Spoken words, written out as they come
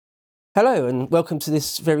Hello and welcome to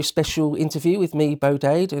this very special interview with me, Beau,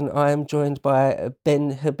 and I am joined by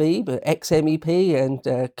Ben Habib, ex-MEP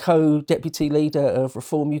and co-deputy leader of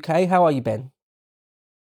Reform UK. How are you, Ben?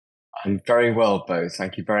 I'm very well, Beau.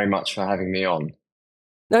 Thank you very much for having me on.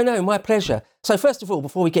 No, my pleasure. So first of all,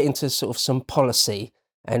 before we get into sort of some policy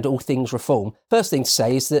and all things reform, first thing to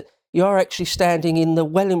say is that you are actually standing in the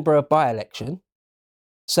Wellingborough by-election.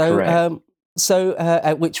 So,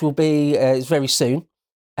 Correct. which will be is very soon.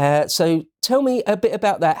 So tell me a bit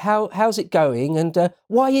about that. How's it going, and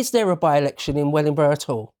why is there a by-election in Wellingborough at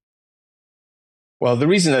all? Well, the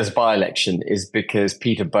reason there's a by-election is because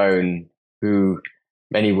Peter Beau, who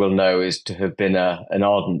many will know is to have been an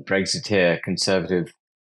ardent Brexiteer Conservative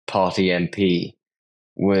Party MP,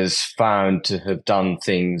 was found to have done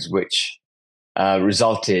things which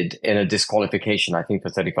resulted in a disqualification, I think, for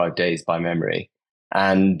 35 days by memory.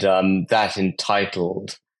 And that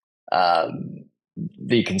entitled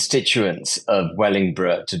the constituents of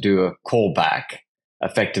Wellingborough to do a callback,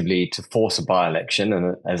 effectively to force a by-election.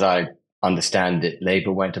 And as I understand it,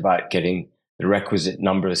 Labour went about getting the requisite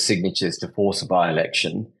number of signatures to force a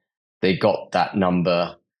by-election. They got that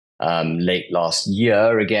number late last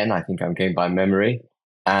year. Again, I think I'm going by memory.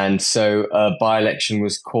 And so a by-election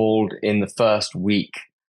was called in the first week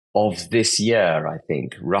of this year, I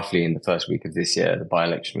think, roughly in the first week of this year, the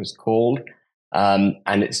by-election was called.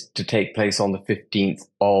 And it's to take place on the 15th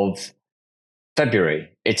of February.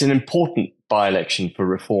 It's an important by-election for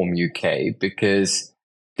Reform UK because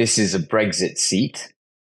this is a Brexit seat.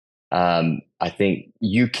 I think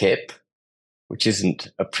UKIP, which isn't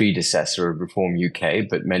a predecessor of Reform UK,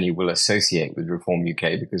 but many will associate with Reform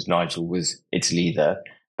UK because Nigel was its leader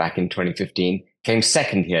back in 2015, came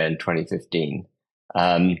second here in 2015.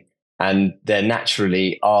 And they're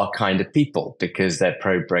naturally our kind of people because they're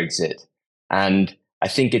pro-Brexit. And I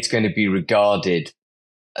think it's going to be regarded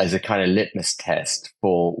as a kind of litmus test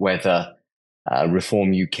for whether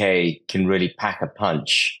Reform UK can really pack a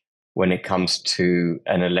punch when it comes to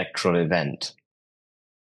an electoral event.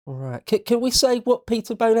 All right. Can we say what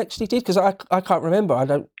Peter Beau actually did? Because I can't remember. I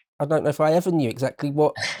don't know if I ever knew exactly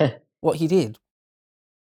what he did.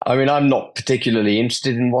 I mean, I'm not particularly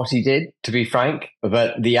interested in what he did, to be frank,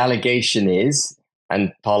 but the allegation is,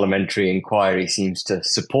 and parliamentary inquiry seems to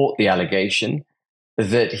support the allegation,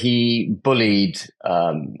 that he bullied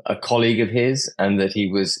a colleague of his and that he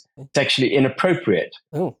was sexually inappropriate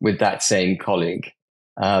with that same colleague.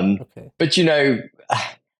 Okay. But,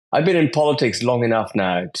 I've been in politics long enough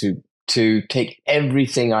now to take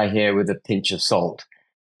everything I hear with a pinch of salt.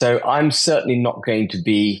 So I'm certainly not going to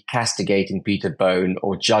be castigating Peter Beau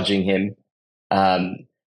or judging him.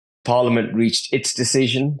 Parliament reached its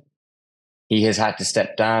decision. He has had to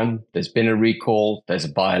step down. There's been a recall. There's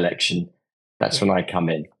a by-election. That's when I come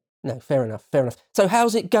in. No, fair enough. So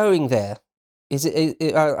how's it going there? Is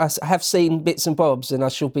I have seen bits and bobs, and I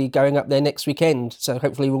shall be going up there next weekend. So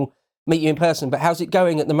hopefully we'll meet you in person. But how's it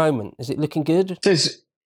going at the moment? Is it looking good? So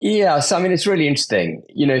I mean, it's really interesting.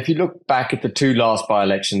 If you look back at the two last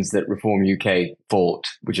by-elections that Reform UK fought,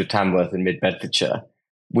 which are Tamworth and Mid Bedfordshire,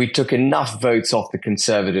 we took enough votes off the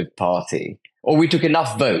Conservative Party, or we took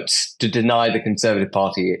enough votes to deny the Conservative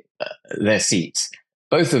Party their seats.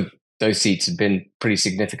 Both of those seats had been pretty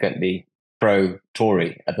significantly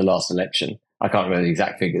pro-Tory at the last election. I can't remember the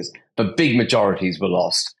exact figures, but big majorities were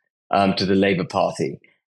lost to the Labour Party.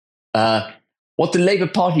 What the Labour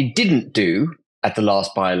Party didn't do at the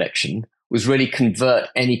last by-election was really convert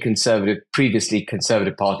any previously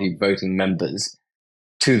Conservative Party voting members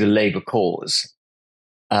to the Labour cause.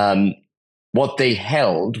 What they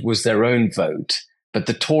held was their own vote, but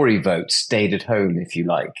the Tory vote stayed at home, if you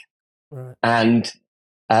like. Right. And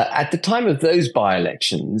at the time of those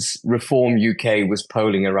by-elections, Reform UK was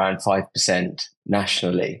polling around 5%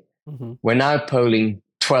 nationally. Mm-hmm. We're now polling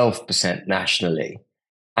 12% nationally.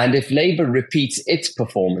 And if Labour repeats its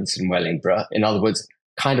performance in Wellingborough, in other words,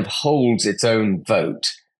 kind of holds its own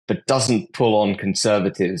vote, but doesn't pull on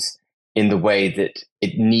Conservatives in the way that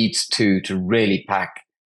it needs to really pack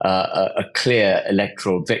a clear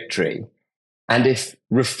electoral victory, and if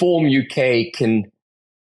Reform UK can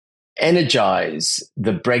energize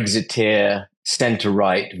the Brexiteer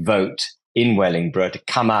centre-right vote in Wellingborough to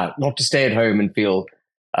come out, not to stay at home and feel,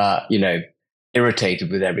 irritated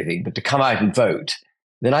with everything, but to come out and vote,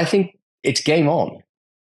 then I think it's game on.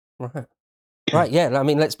 Right. Yeah. I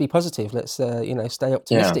mean, let's be positive. Let's, stay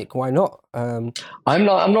optimistic. Yeah. Why not? I'm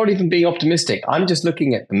not even being optimistic. I'm just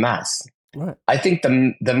looking at the maths. Right. I think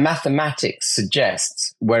the mathematics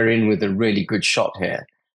suggests we're in with a really good shot here.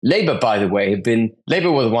 Labour, by the way,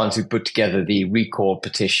 Labour were the ones who put together the recall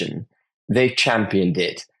petition. They've championed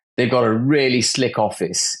it. They've got a really slick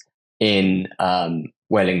office in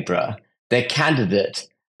Wellingborough. Their candidate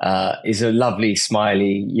is a lovely,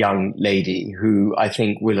 smiley young lady who I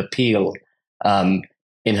think will appeal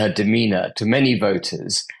in her demeanour to many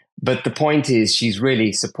voters. But the point is, she's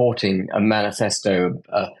really supporting a manifesto,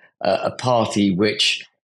 a party which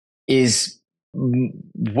is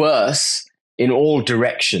worse in all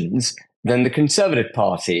directions than the Conservative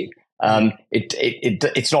Party.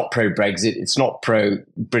 It's not pro-Brexit. It's not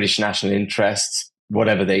pro-British national interests,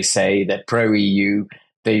 whatever they say. They're pro-EU.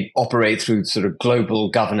 They operate through sort of global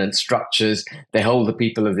governance structures. They hold the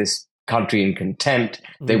people of this country in contempt.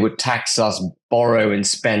 They would tax us, borrow and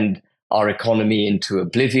spend our economy into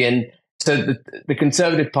oblivion. So the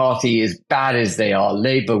Conservative Party, as bad as they are,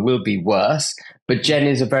 Labour will be worse. But Jen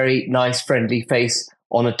is a very nice, friendly face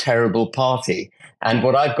on a terrible party. And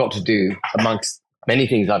what I've got to do, amongst many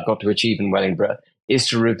things I've got to achieve in Wellingborough, is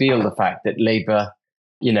to reveal the fact that Labour,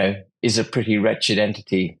 is a pretty wretched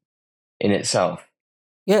entity in itself.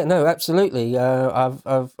 Yeah, no, absolutely.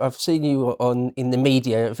 I've seen you in the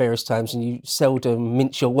media at various times, and you seldom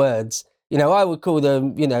mince your words. I would call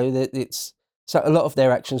them, that it's so a lot of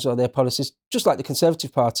their actions or their policies, just like the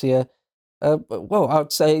Conservative Party, well,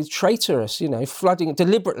 I'd say traitorous. Flooding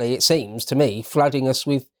deliberately, it seems to me, flooding us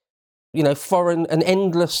with, an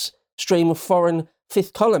endless stream of foreign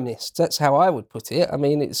fifth columnists. That's how I would put it. I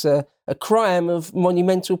mean, it's a crime of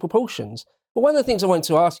monumental proportions. But one of the things I want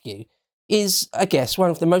to ask you is, I guess, one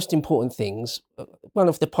of the most important things, one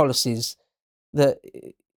of the policies that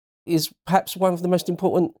is perhaps one of the most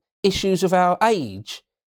important issues of our age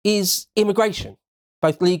is immigration,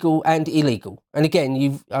 both legal and illegal. And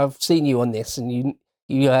again, I've seen you on this, and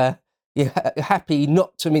you're happy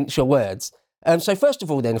not to mince your words. So first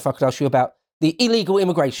of all, then, if I could ask you about the illegal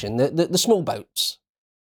immigration, the small boats.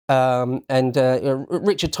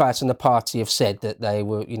 Richard Tice and the party have said that they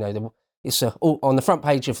were, it's on the front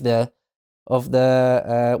page of the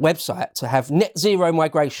website to have net zero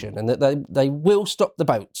migration, and that they will stop the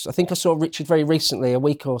boats. I think I saw Richard very recently, a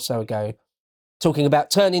week or so ago, talking about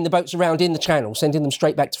turning the boats around in the Channel, sending them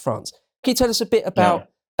straight back to France. Can you tell us a bit about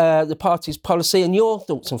the party's policy and your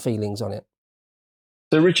thoughts and feelings on it?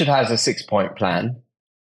 So Richard has a 6-point plan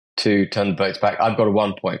to turn the boats back. I've got a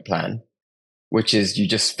 1-point plan, which is you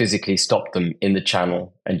just physically stop them in the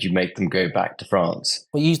Channel and you make them go back to France.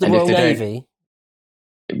 Well, use the Royal Navy.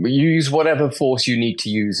 You use whatever force you need to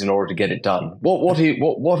use in order to get it done. What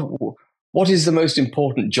is the most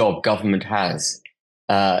important job government has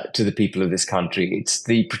to the people of this country? It's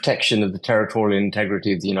the protection of the territorial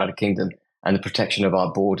integrity of the United Kingdom and the protection of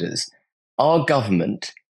our borders. Our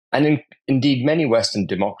government, and indeed many Western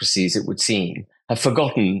democracies, it would seem, have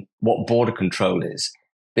forgotten what border control is.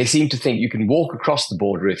 They seem to think you can walk across the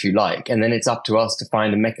border if you like, and then it's up to us to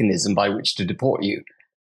find a mechanism by which to deport you.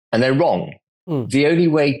 And they're wrong. The only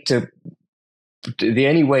way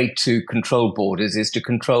to control borders is to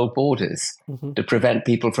control borders, to prevent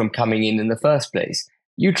people from coming in the first place.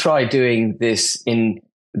 You try doing this in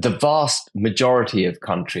the vast majority of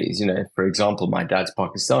countries. For example, my dad's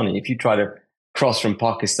Pakistani. If you try to cross from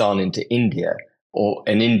Pakistan into India, or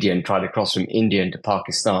an Indian try to cross from India into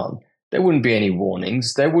Pakistan, there wouldn't be any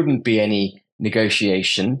warnings. There wouldn't be any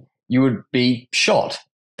negotiation. You would be shot.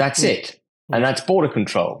 That's it. And that's border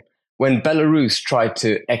control. When Belarus tried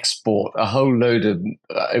to export a whole load of,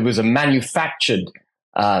 it was a manufactured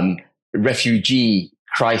refugee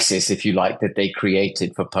crisis, if you like, that they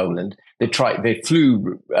created for Poland. They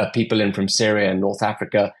flew people in from Syria and North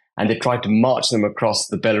Africa, and they tried to march them across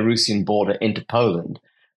the Belarusian border into Poland.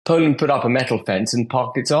 Poland put up a metal fence and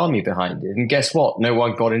parked its army behind it. And guess what? No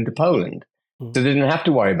one got into Poland. So they didn't have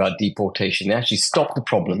to worry about deportation. They actually stopped the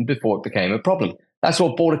problem before it became a problem. That's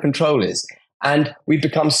what border control is. And we've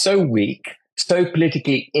become so weak, so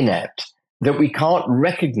politically inept, that we can't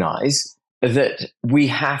recognize that we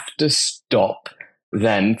have to stop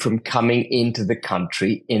them from coming into the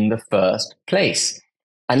country in the first place.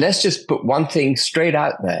 And let's just put one thing straight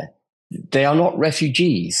out there. They are not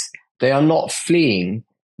refugees. They are not fleeing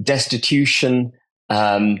destitution,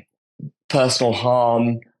 personal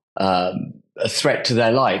harm, a threat to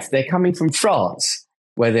their life. They're coming from France,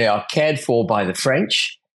 where they are cared for by the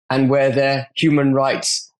French, and where their human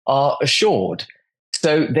rights are assured.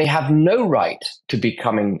 So they have no right to be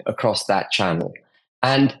coming across that channel.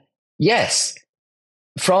 And yes,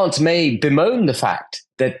 France may bemoan the fact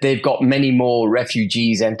that they've got many more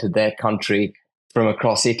refugees entered their country from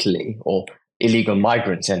across Italy, or illegal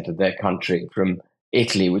migrants entered their country from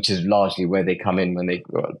Italy, which is largely where they come in when they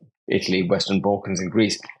go Italy, Western Balkans and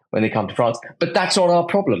Greece, when they come to France. But that's not our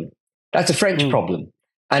problem. That's a French problem.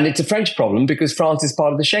 And it's a French problem because France is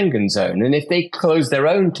part of the Schengen zone. And if they close their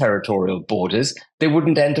own territorial borders, they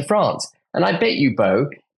wouldn't enter France. And I bet you, Beau,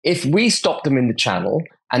 if we stopped them in the Channel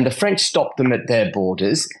and the French stopped them at their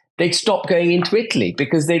borders, they'd stop going into Italy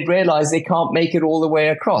because they'd realize they can't make it all the way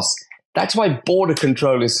across. That's why border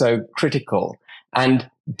control is so critical. And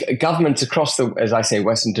governments across the, as I say,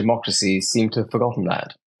 Western democracies seem to have forgotten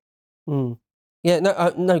that. Mm. Yeah,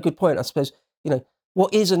 no, good point. I suppose,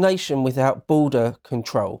 what is a nation without border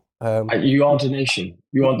control? You aren't a nation.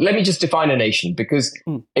 Let me just define a nation, because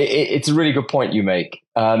it's a really good point you make.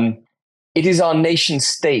 It is our nation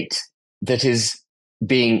state that is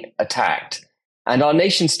being attacked. And our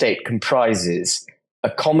nation state comprises a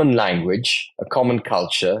common language, a common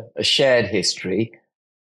culture, a shared history,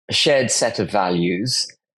 a shared set of values,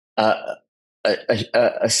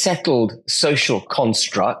 a settled social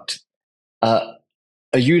construct,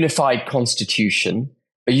 a unified constitution,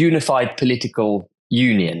 a unified political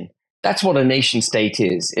union. That's what a nation state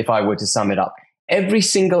is, if I were to sum it up. Every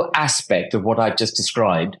single aspect of what I've just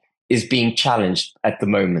described is being challenged at the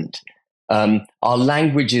moment. Our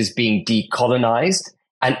language is being decolonized,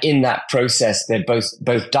 and in that process, they're both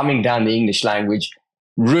dumbing down the English language,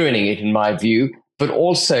 ruining it, in my view, but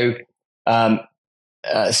also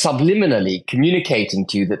subliminally communicating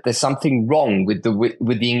to you that there's something wrong with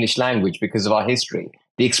the English language because of our history.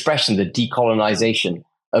 The expression, the decolonization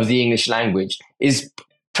of the English language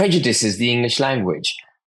prejudices the English language.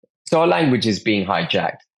 So our language is being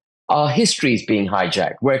hijacked. Our history is being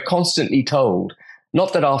hijacked. We're constantly told,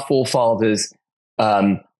 not that our forefathers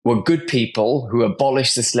were good people who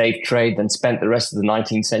abolished the slave trade, then spent the rest of the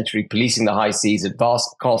 19th century policing the high seas at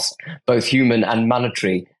vast cost, both human and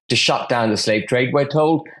monetary, to shut down the slave trade. We're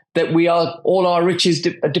told that all our riches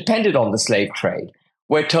depended on the slave trade.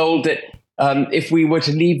 We're told that if we were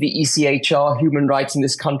to leave the ECHR, human rights in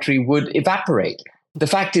this country would evaporate. The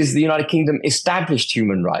fact is, the United Kingdom established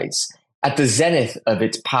human rights at the zenith of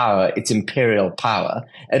its power, its imperial power,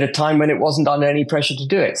 at a time when it wasn't under any pressure to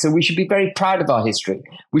do it. So we should be very proud of our history.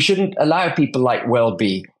 We shouldn't allow people like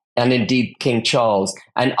Welby and indeed King Charles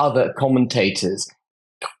and other commentators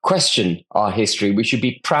question our history. We should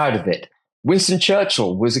be proud of it. Winston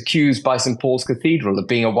Churchill was accused by St. Paul's Cathedral of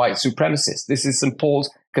being a white supremacist. This is St. Paul's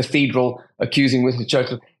Cathedral accusing Winston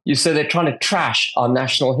Churchill. So they're trying to trash our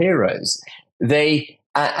national heroes.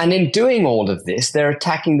 And in doing all of this, they're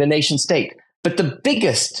attacking the nation state. But the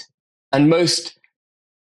biggest and most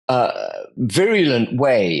virulent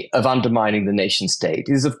way of undermining the nation state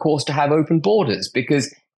is, of course, to have open borders.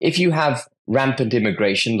 Because if you have rampant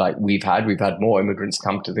immigration like we've had more immigrants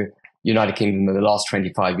come to the United Kingdom in the last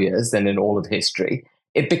 25 years than in all of history,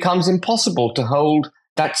 it becomes impossible to hold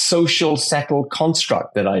that social settled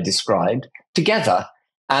construct that I described together.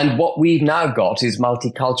 And what we've now got is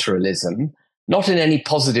multiculturalism, not in any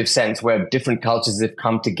positive sense where different cultures have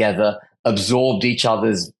come together, absorbed each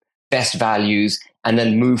other's best values, and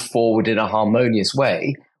then moved forward in a harmonious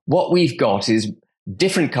way. What we've got is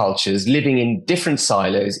different cultures living in different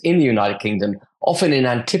silos in the United Kingdom, often in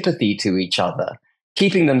antipathy to each other,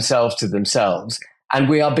 keeping themselves to themselves, and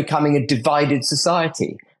we are becoming a divided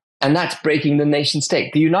society. And that's breaking the nation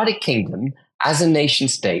state. The United Kingdom, as a nation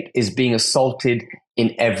state, is being assaulted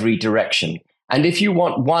in every direction. And if you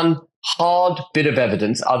want one hard bit of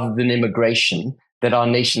evidence other than immigration that our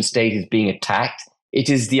nation state is being attacked, it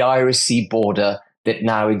is the Irish Sea border that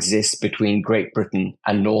now exists between Great Britain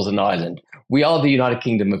and Northern Ireland. We are the United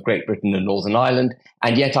Kingdom of Great Britain and Northern Ireland,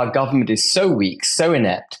 and yet our government is so weak, so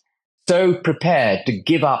inept, so prepared to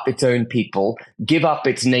give up its own people, give up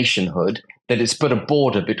its nationhood, that it's put a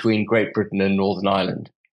border between Great Britain and Northern Ireland.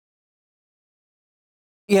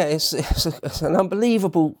 Yeah, it's an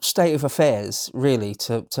unbelievable state of affairs, really,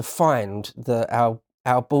 to find that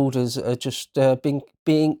our borders are just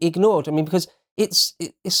being ignored. I mean, because it's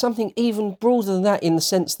something even broader than that, in the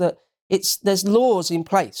sense that there's laws in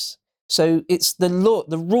place. So it's the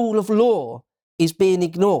rule of law is being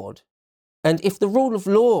ignored. And if the rule of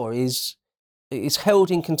law is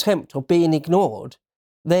held in contempt or being ignored,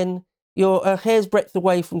 then you're a hair's breadth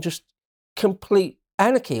away from just complete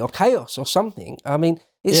anarchy or chaos or something. I mean,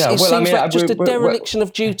 it seems like just a dereliction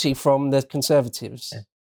of duty from the Conservatives.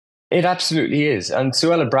 It absolutely is. And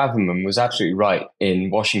Suella Braverman was absolutely right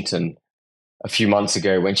in Washington a few months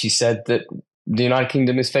ago when she said that the United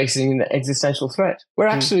Kingdom is facing an existential threat. We're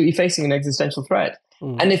absolutely facing an existential threat.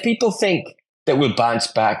 And if people think that we'll bounce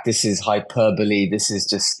back, this is hyperbole, this is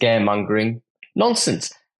just scaremongering,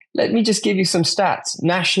 nonsense. Let me just give you some stats.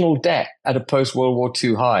 National debt at a post-World War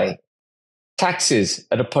II high. Taxes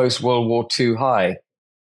at a post-World War II high.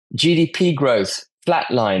 GDP growth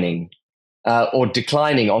flatlining. or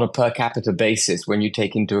declining on a per capita basis when you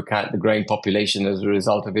take into account the growing population as a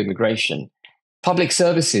result of immigration. Public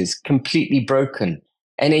services completely broken.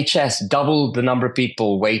 NHS doubled the number of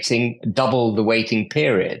people waiting, double the waiting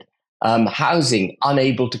period. Housing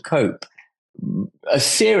unable to cope. A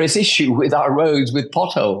serious issue with our roads with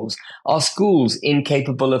potholes. Our schools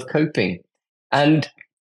incapable of coping. And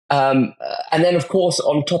then, of course,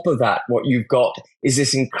 on top of that, what you've got is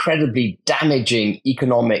this incredibly damaging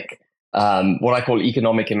economic, what I call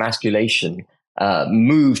economic emasculation,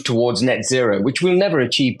 move towards net zero, which we'll never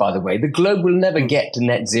achieve, by the way. The globe will never get to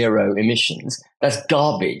net zero emissions. That's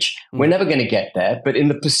garbage. We're never going to get there. But in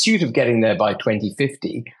the pursuit of getting there by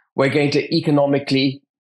 2050, we're going to economically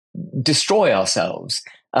destroy ourselves.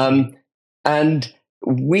 And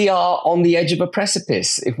we are on the edge of a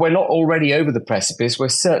precipice. If we're not already over the precipice, we're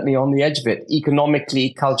certainly on the edge of it,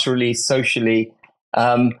 economically, culturally, socially,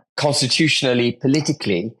 constitutionally,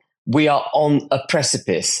 politically. We are on a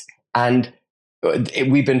precipice. And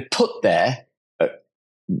we've been put there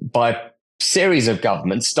by a series of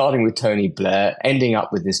governments, starting with Tony Blair, ending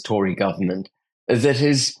up with this Tory government, that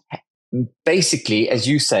has basically, as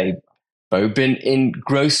you say, Beau, been in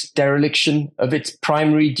gross dereliction of its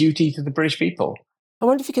primary duty to the British people. I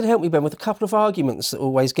wonder if you could help me, Ben, with a couple of arguments that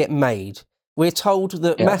always get made. We're told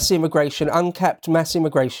that mass immigration, uncapped mass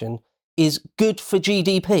immigration, is good for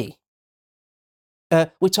GDP.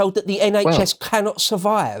 We're told that the NHS cannot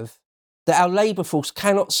survive, that our labour force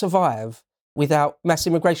cannot survive without mass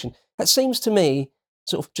immigration. That seems to me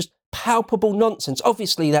sort of just palpable nonsense.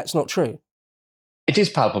 Obviously, that's not true. It is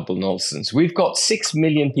palpable nonsense. We've got 6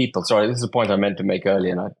 million people. Sorry, this is a point I meant to make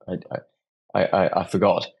earlier, and I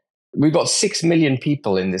forgot. We've got 6 million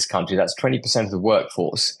people in this country. That's 20% of the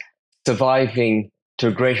workforce surviving to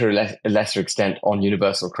a greater or lesser extent on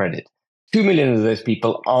universal credit. 2 million of those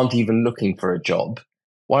people aren't even looking for a job.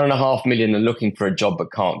 1.5 million are looking for a job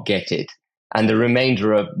but can't get it. And the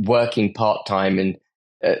remainder are working part-time and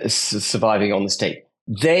surviving on the state.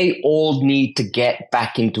 They all need to get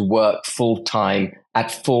back into work full-time at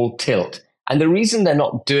full tilt. And the reason they're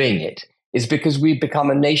not doing it is because we've become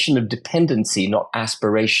a nation of dependency, not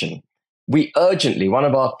aspiration. We urgently, one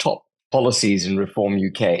of our top policies in Reform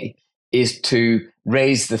UK is to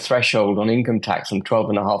raise the threshold on income tax from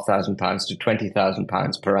 £12,500 to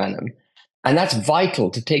 £20,000 per annum. And that's vital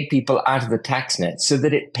to take people out of the tax net so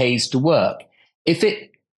that it pays to work. If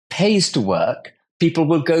it pays to work, people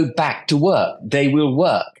will go back to work. They will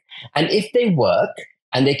work. And if they work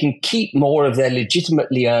and they can keep more of their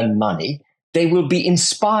legitimately earned money, they will be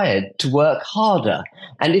inspired to work harder.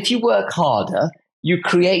 And if you work harder, you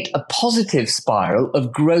create a positive spiral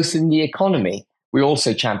of growth in the economy. We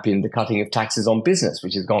also champion the cutting of taxes on business,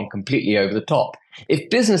 which has gone completely over the top. If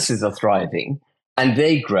businesses are thriving and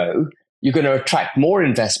they grow, you're going to attract more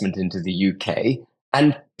investment into the UK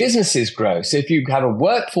and businesses grow. So if you have a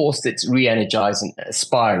workforce that's re-energized and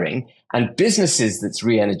aspiring and businesses that's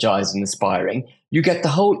re-energized and aspiring, you get the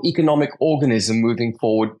whole economic organism moving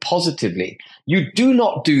forward positively. You do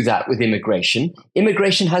not do that with immigration.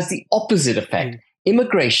 Immigration has the opposite effect.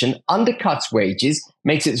 Immigration undercuts wages,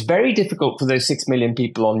 makes it very difficult for those 6 million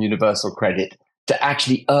people on universal credit to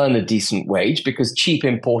actually earn a decent wage because cheap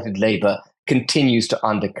imported labor continues to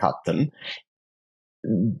undercut them.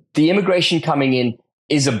 The immigration coming in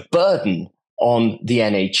is a burden on the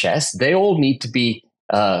NHS. They all need to be,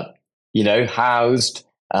 housed,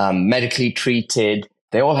 medically treated.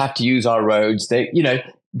 They all have to use our roads. The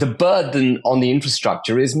burden on the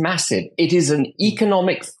infrastructure is massive. It is an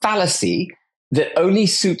economic fallacy that only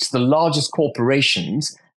suits the largest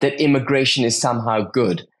corporations that immigration is somehow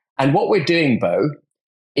good. And what we're doing, Beau,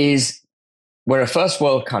 is we're a first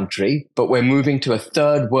world country, but we're moving to a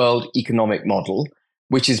third world economic model,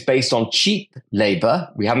 which is based on cheap labor.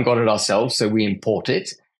 We haven't got it ourselves, so we import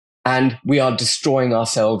it. And we are destroying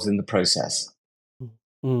ourselves in the process.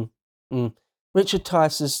 Richard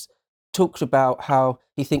Tice has talked about how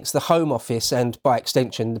he thinks the Home Office and, by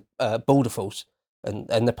extension, the Border Force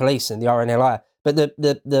and the police and the RNLI, but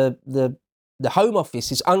the Home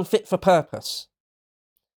Office is unfit for purpose.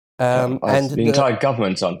 And the entire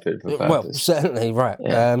government's unfit for purpose. Well, certainly, right.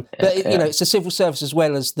 It's the civil service as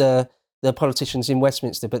well as the politicians in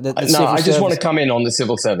Westminster. But I just want to come in on the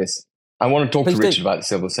civil service. I want to talk to Richard about the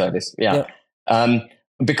civil service.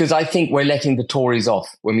 Because I think we're letting the Tories off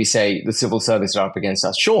when we say the civil service are up against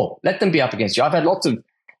us. Sure, let them be up against you. I've had lots of,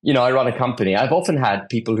 I run a company. I've often had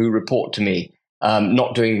people who report to me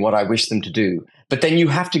not doing what I wish them to do. But then you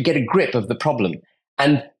have to get a grip of the problem.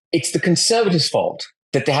 And it's the Conservatives' fault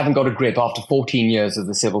that they haven't got a grip after 14 years of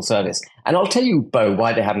the civil service. And I'll tell you, Beau,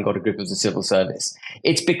 why they haven't got a grip of the civil service.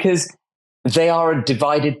 It's because they are a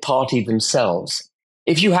divided party themselves.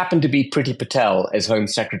 If you happen to be Priti Patel as Home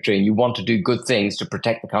Secretary and you want to do good things to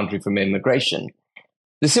protect the country from immigration,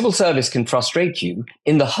 the civil service can frustrate you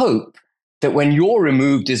in the hope that when you're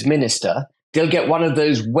removed as minister, they'll get one of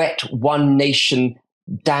those wet, one nation,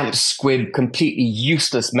 damp squib, completely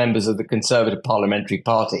useless members of the Conservative Parliamentary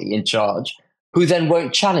Party in charge, who then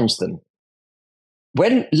won't challenge them.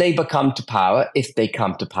 When Labour come to power, if they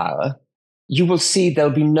come to power, you will see there'll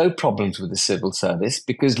be no problems with the civil service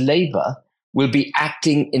because Labour will be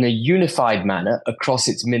acting in a unified manner across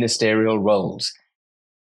its ministerial roles.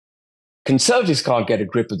 Conservatives can't get a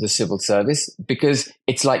grip of the civil service because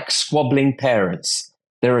it's like squabbling parents.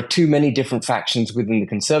 There are too many different factions within the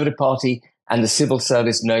Conservative Party, and the civil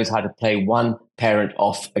service knows how to play one parent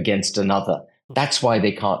off against another. That's why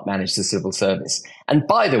they can't manage the civil service. And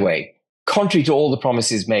by the way, contrary to all the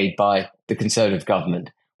promises made by the Conservative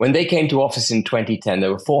government, when they came to office in 2010,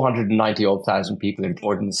 there were 490,000 people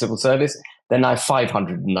employed in the civil service. They're now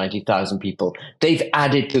 590,000 people. They've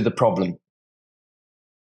added to the problem.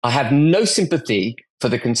 I have no sympathy for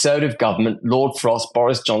the Conservative government, Lord Frost,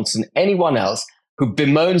 Boris Johnson, anyone else who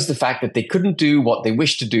bemoans the fact that they couldn't do what they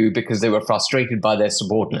wished to do because they were frustrated by their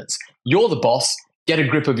subordinates. You're the boss. Get a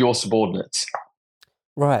grip of your subordinates.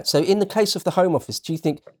 Right. So in the case of the Home Office, do you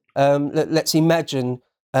think, let's imagine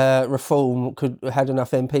Reform had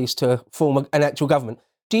enough MPs to form an actual government.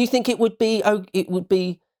 Do you think it would be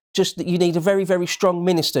just that you need a very, very strong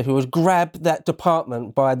minister who would grab that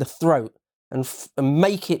department by the throat and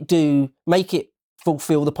make it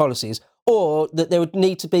fulfil the policies, or that there would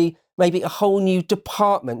need to be maybe a whole new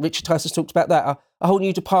department? Richard Tyson's talked about that, a whole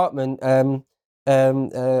new department, and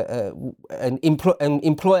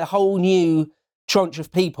employ a whole new tranche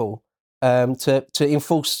of people to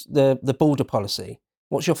enforce the border policy.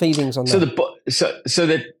 What's your feelings on that? So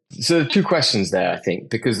there are two questions there, I think,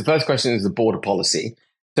 because the first question is the border policy.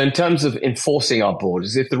 So in terms of enforcing our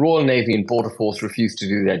borders, if the Royal Navy and Border Force refuse to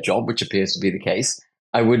do their job, which appears to be the case,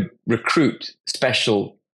 I would recruit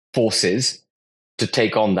special forces to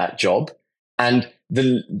take on that job. And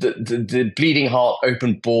the Bleeding Heart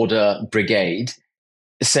Open Border Brigade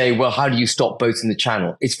say, well, how do you stop boats in the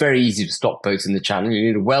Channel? It's very easy to stop boats in the Channel. You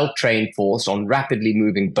need a well-trained force on rapidly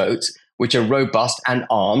moving boats, which are robust and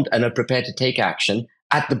armed and are prepared to take action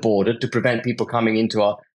at the border to prevent people coming into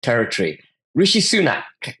our territory. Rishi Sunak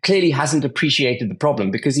clearly hasn't appreciated the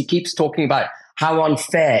problem because he keeps talking about how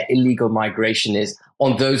unfair illegal migration is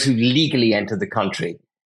on those who legally enter the country.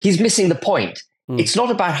 He's missing the point. It's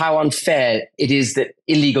not about how unfair it is that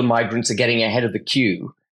illegal migrants are getting ahead of the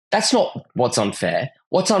queue. That's not what's unfair.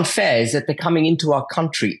 What's unfair is that they're coming into our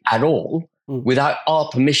country at all without our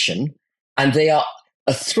permission, and they are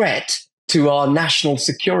a threat to our national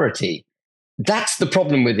security. That's the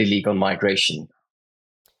problem with illegal migration.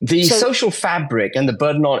 The social fabric and the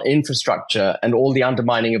burden on infrastructure and all the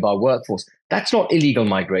undermining of our workforce, that's not illegal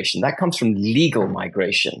migration. That comes from legal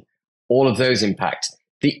migration, all of those impacts.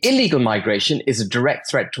 The illegal migration is a direct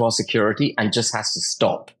threat to our security and just has to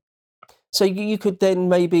stop. So you could then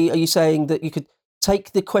maybe, are you saying that you could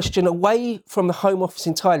take the question away from the Home Office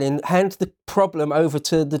entirely and hand the problem over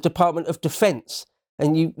to the Department of Defence?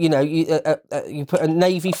 And you put a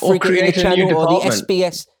Navy frigate in the Channel, or the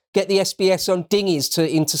SBS, get the SBS on dinghies to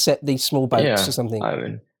intercept these small boats or something. I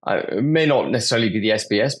mean, it may not necessarily be the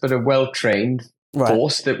SBS, but a well-trained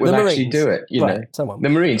force that will actually do it. The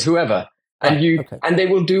Marines, whoever, and they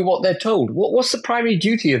will do what they're told. What's the primary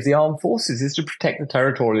duty of the armed forces? Is to protect the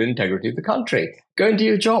territorial integrity of the country. Go and do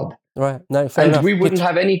your job. Right. No, fair enough. And we wouldn't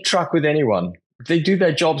have any truck with anyone. They do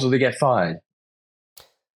their jobs or they get fired.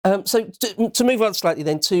 So to move on slightly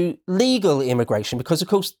then to legal immigration, because of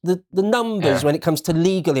course the numbers when it comes to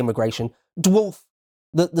legal immigration dwarf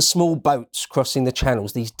the small boats crossing the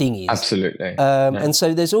channels, these dinghies. Absolutely. And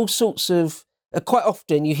so there's all sorts of, quite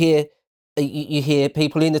often you hear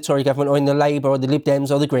people in the Tory government or in the Labour or the Lib Dems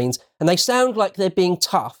or the Greens, and they sound like they're being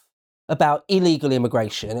tough about illegal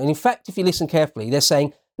immigration. And in fact, if you listen carefully, they're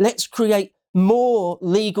saying, let's create more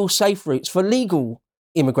legal safe routes for legal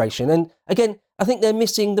immigration. And again, I think they're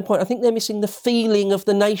missing the point. I think they're missing the feeling of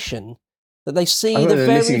the nation, that they see the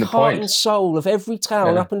very heart and soul of every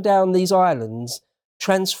town up and down these islands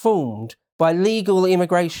transformed by legal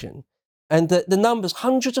immigration. And the numbers,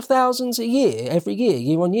 hundreds of thousands a year, every year,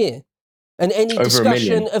 year on year. And any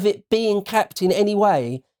discussion of it being capped in any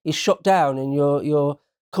way is shot down, and you're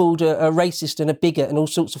called a racist and a bigot and all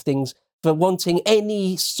sorts of things for wanting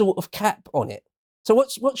any sort of cap on it. So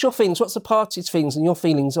what's your feelings? What's the party's feelings and your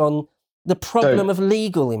feelings on the problem of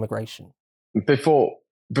legal immigration? Before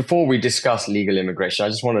we discuss legal immigration, I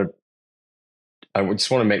just want to I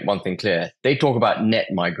just want to make one thing clear. They talk about net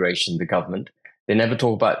migration, the government. They never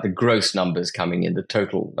talk about the gross numbers coming in, the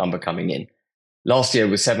total number coming in. Last year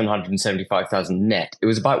was 775,000 net. It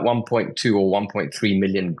was about 1.2 or 1.3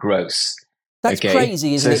 million gross. That's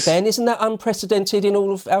crazy, isn't it, Ben? Isn't that unprecedented in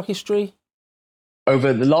all of our history?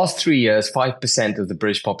 Over the last 3 years, 5% of the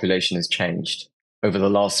British population has changed. Over the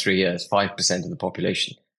last 3 years, 5% of the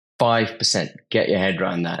population. 5%. Get your head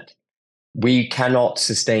around that. We cannot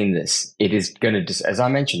sustain this. It is going to, as I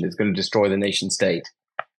mentioned, it's going to destroy the nation state.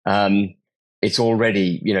 It's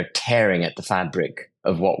already, tearing at the fabric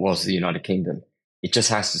of what was the United Kingdom. It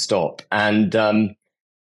just has to stop. And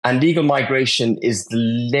legal migration is the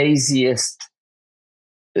laziest.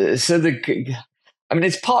 It's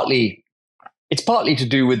partly to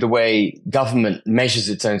do with the way government measures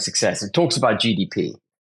its own success. It talks about GDP.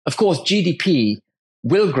 Of course, GDP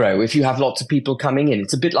will grow if you have lots of people coming in.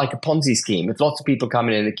 It's a bit like a Ponzi scheme. If lots of people come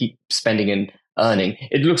in and keep spending and earning,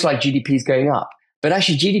 it looks like GDP is going up. But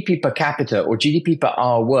actually, GDP per capita or GDP per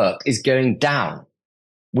hour worked is going down.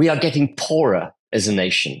 We are getting poorer as a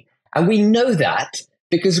nation. And we know that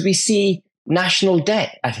because we see national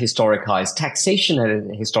debt at historic highs, taxation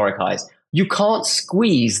at historic highs. You can't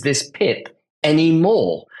squeeze this pip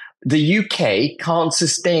anymore. The UK can't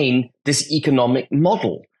sustain this economic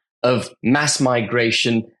model of mass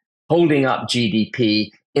migration, holding up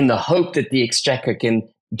GDP in the hope that the exchequer can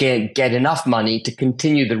get enough money to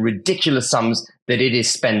continue the ridiculous sums that it is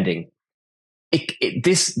spending.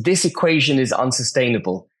 This equation is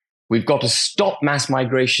unsustainable. We've got to stop mass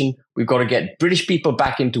migration. We've got to get British people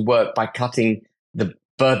back into work by cutting the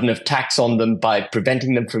burden of tax on them, by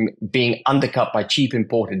preventing them from being undercut by cheap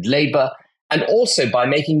imported labor, and also by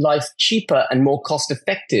making life cheaper and more cost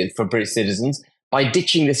effective for British citizens by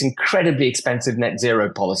ditching this incredibly expensive net zero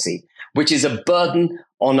policy, which is a burden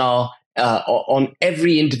on on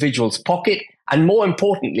every individual's pocket, and more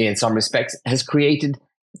importantly, in some respects, has created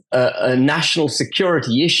a national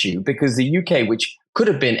security issue because the UK, which could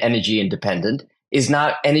have been energy independent, is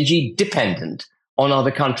now energy dependent on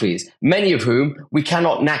other countries, many of whom we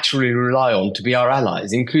cannot naturally rely on to be our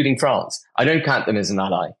allies, including France. I don't count them as an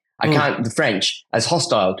ally. I count the French as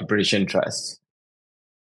hostile to British interests.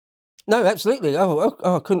 No, absolutely.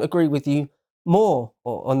 I couldn't agree with you more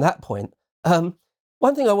on that point.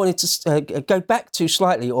 One thing I wanted to go back to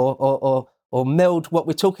slightly, or meld what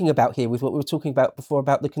we're talking about here with what we were talking about before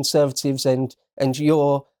about the Conservatives and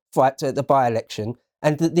your fight at the by-election,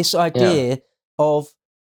 and this idea of,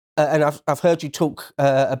 and I've heard you talk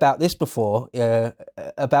about this before,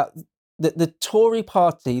 about the Tory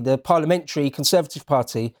party, the parliamentary Conservative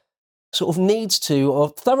Party, sort of needs to or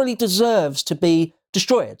thoroughly deserves to be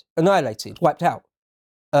destroyed, annihilated, wiped out.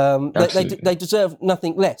 They deserve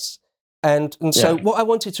nothing less. And so what I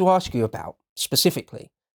wanted to ask you about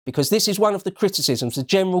specifically, because this is one of the criticisms, the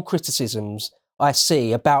general criticisms I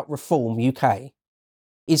see about Reform UK,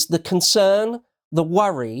 is the concern, the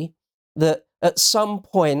worry that at some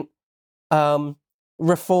point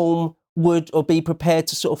Reform would or be prepared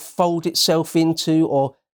to sort of fold itself into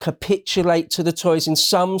or capitulate to the Tories in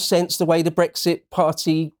some sense, the way the Brexit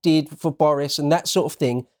Party did for Boris and that sort of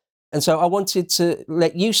thing. And so I wanted to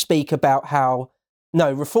let you speak about how,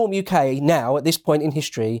 no, Reform UK now, at this point in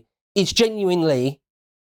history, is genuinely,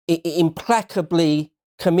 implacably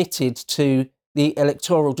committed to the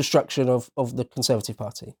electoral destruction of the Conservative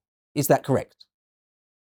Party. Is that correct?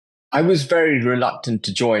 I was very reluctant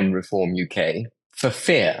to join Reform UK for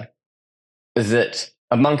fear that,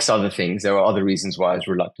 amongst other things, there were other reasons why I was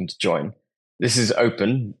reluctant to join. This is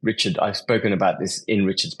open. Richard, I've spoken about this in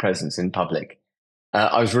Richard's presence in public.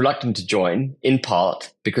 I was reluctant to join, in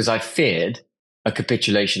part, because I feared a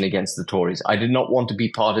capitulation against the Tories. I did not want to be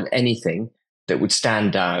part of anything that would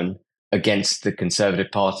stand down against the Conservative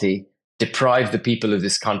Party, deprive the people of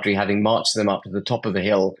this country, having marched them up to the top of the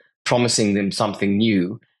hill, promising them something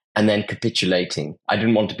new, and then capitulating. I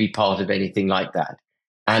didn't want to be part of anything like that.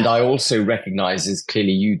 And I also recognize, as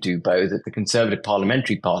clearly you do, Beau, that the Conservative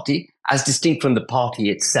Parliamentary Party, as distinct from the party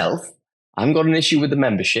itself, I haven't got an issue with the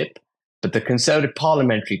membership, but the Conservative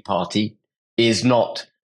Parliamentary Party is not,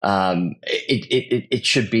 it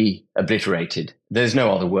should be obliterated. There's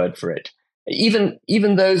no other word for it. Even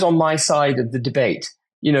those on my side of the debate,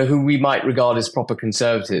 who we might regard as proper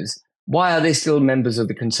conservatives, why are they still members of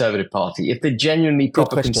the Conservative Party? If they're genuinely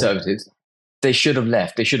proper conservatives, they should have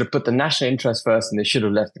left. They should have put the national interest first, and they should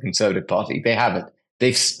have left the Conservative Party. They haven't.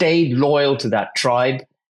 They've stayed loyal to that tribe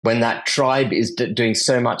when that tribe is doing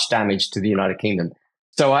so much damage to the United Kingdom.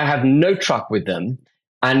 So I have no truck with them.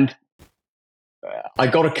 And I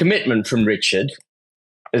got a commitment from Richard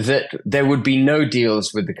that there would be no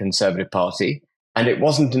deals with the Conservative Party. And it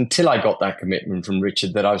wasn't until I got that commitment from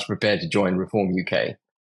Richard that I was prepared to join Reform UK.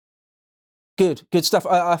 Good stuff.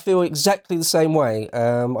 I feel exactly the same way.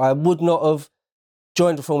 I would not have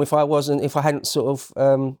joined Reform if I hadn't sort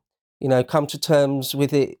of, come to terms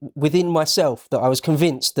with it within myself, that I was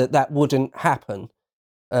convinced that wouldn't happen.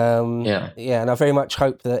 And I very much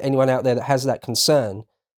hope that anyone out there that has that concern,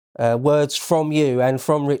 words from you and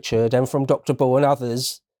from Richard and from Dr. Beau and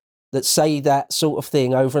others that say that sort of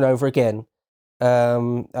thing over and over again.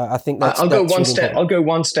 I think that's. I'll go one really step.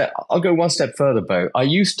 important. I'll go one step further, Beau. I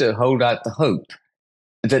used to hold out the hope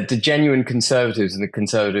that the genuine Conservatives in the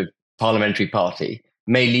Conservative Parliamentary Party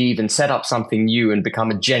may leave and set up something new and become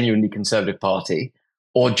a genuinely Conservative party,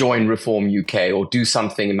 or join Reform UK, or do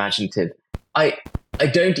something imaginative. I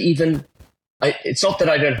don't even. It's not that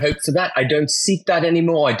I don't hope for that. I don't seek that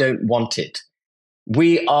anymore. I don't want it.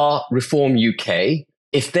 We are Reform UK.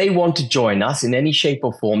 If they want to join us in any shape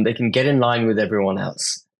or form, they can get in line with everyone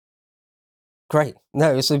else. Great.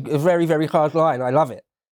 No, it's a very, very hard line. I love it.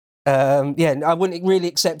 I wouldn't really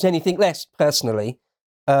accept anything less, personally.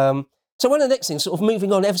 So one of the next things, sort of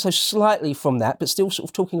moving on ever so slightly from that, but still sort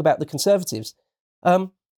of talking about the Conservatives, I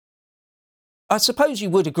suppose you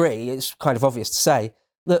would agree, it's kind of obvious to say,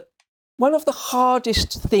 that one of the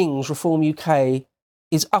hardest things Reform UK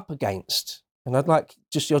is up against, and I'd like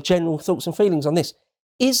just your general thoughts and feelings on this,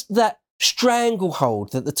 is that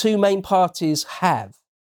stranglehold that the two main parties have,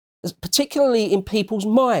 particularly in people's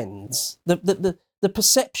minds, the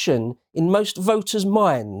perception in most voters'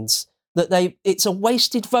 minds that it's a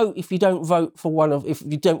wasted vote if you don't vote for if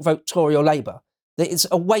you don't vote Tory or Labour, that it's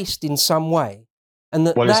a waste in some way. And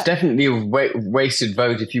it's definitely a wasted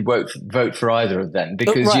vote if you vote for either of them,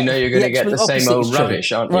 because you know you're going to get the same old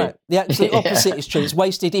rubbish, aren't you? Right. The absolute opposite is true. It's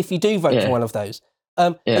wasted if you do vote for one of those.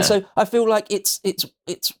 And so I feel like it's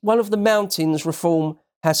one of the mountains Reform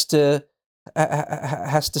has to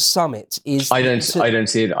summit. I don't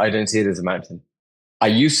see it as a mountain. I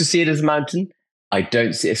used to see it as a mountain. I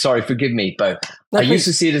don't see it. Sorry, forgive me, Beau. I used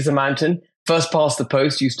to see it as a mountain. First past the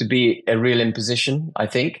post used to be a real imposition, I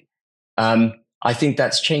think. I think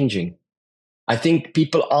that's changing. I think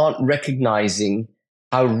people aren't recognizing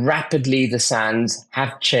how rapidly the sands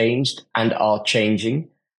have changed and are changing,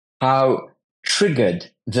 how triggered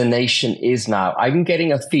the nation is now. I'm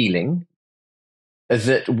getting a feeling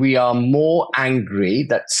that we are more angry,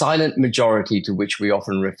 that silent majority to which we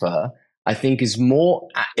often refer, I think is more,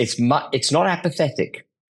 it's not apathetic.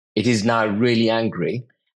 It is now really angry,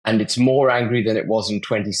 and it's more angry than it was in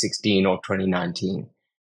 2016 or 2019.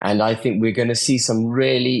 And I think we're going to see some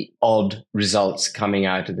really odd results coming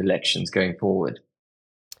out of elections going forward.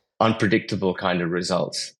 Unpredictable kind of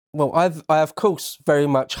results. Well, I of course very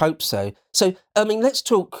much hope so. So, I mean, let's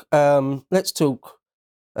talk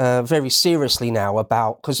very seriously now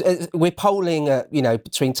about, because we're polling at,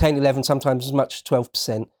 between 10, 11, sometimes as much as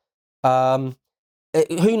 12%.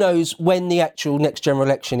 Who knows when the actual next general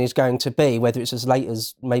election is going to be, whether it's as late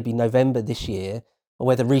as maybe November this year, or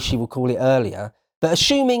whether Rishi will call it earlier. But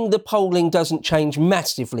assuming the polling doesn't change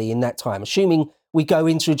massively in that time, assuming we go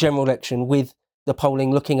into a general election with the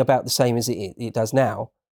polling looking about the same as it does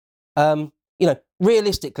now,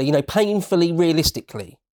 realistically, painfully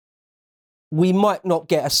realistically, we might not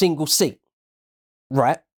get a single seat,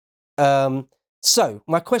 right? So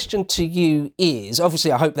my question to you is,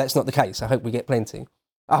 obviously I hope that's not the case. I hope we get plenty.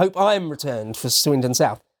 I hope I'm returned for Swindon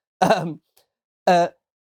South. So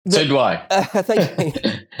do I. Thank you.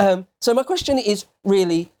 So my question is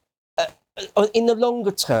really, in the longer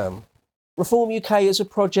term, Reform UK is a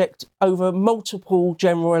project over multiple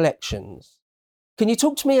general elections. Can you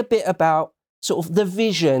talk to me a bit about sort of the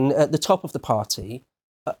vision at the top of the party,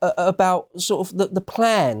 about sort of the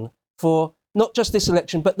plan for not just this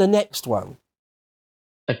election, but the next one?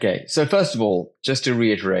 Okay, so first of all, just to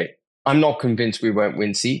reiterate, I'm not convinced we won't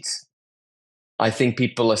win seats. I think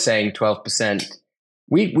people are saying 12%.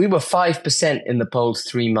 We were 5% in the polls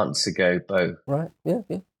 3 months ago, Beau. Right, yeah.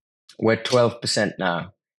 We're 12%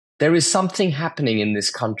 now. There is something happening in this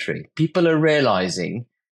country. People are realizing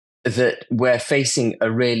that we're facing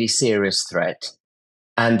a really serious threat,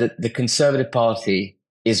 and that the Conservative Party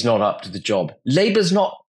is not up to the job. Labour's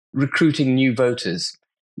not recruiting new voters.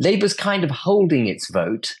 Labour's kind of holding its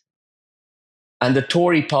vote, and the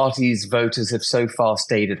Tory party's voters have so far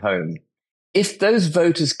stayed at home. If those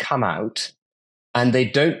voters come out and they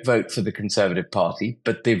don't vote for the Conservative Party,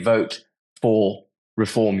 but they vote for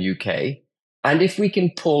Reform UK, and if we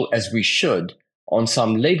can pull, as we should, on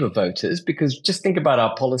some Labour voters, because just think about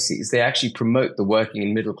our policies, they actually promote the working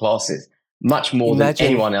and middle classes much more than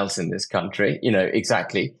anyone else in this country,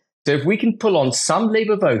 exactly. So if we can pull on some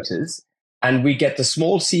Labour voters and we get the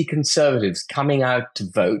small C Conservatives coming out to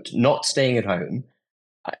vote, not staying at home,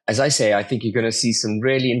 as I say, I think you're going to see some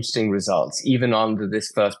really interesting results, even under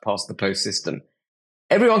this first past the post system.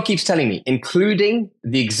 Everyone keeps telling me, including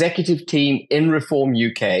the executive team in Reform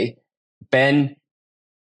UK, Ben,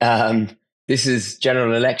 this is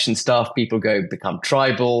general election stuff. People become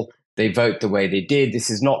tribal. They vote the way they did. This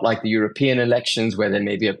is not like the European elections where there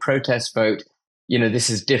may be a protest vote. This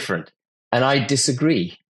is different. And I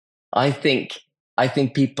disagree. I think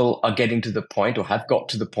people are getting to the point, or have got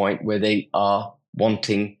to the point, where they are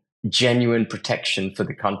wanting genuine protection for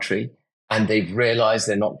the country, and they've realized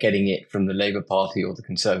they're not getting it from the Labour Party or the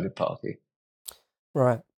Conservative Party.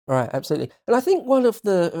 Right, absolutely. And I think one of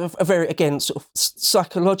the, very, again, sort of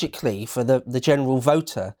psychologically for the general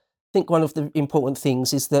voter, I think one of the important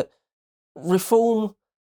things is that reform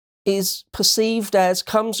is perceived as,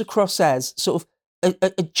 comes across as sort of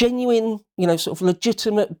a genuine, sort of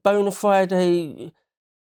legitimate, bona fide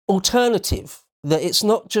alternative. That it's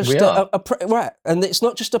not just right, and it's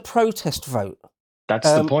not just a protest vote.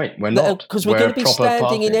 That's the point. We're not, because we're going to be standing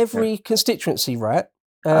party in every constituency, right?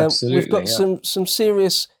 Absolutely, we've got some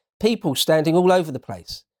serious people standing all over the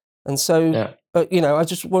place, and so, I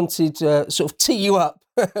just wanted to sort of tee you up,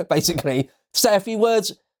 basically, say a few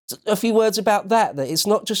words about that. That it's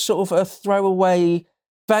not just sort of a throwaway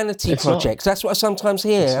vanity project. That's what I sometimes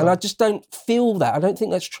hear, and I just don't feel that. I don't think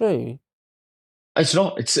that's true. It's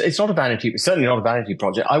not. It's not a vanity. It's certainly not a vanity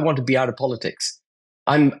project. I want to be out of politics.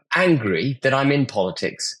 I'm angry that I'm in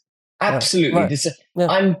politics. Absolutely.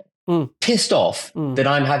 Right. I'm pissed off that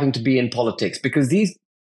I'm having to be in politics, because these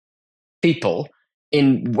people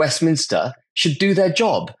in Westminster should do their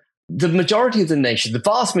job. The majority of the nation, the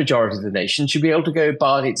vast majority of the nation, should be able to go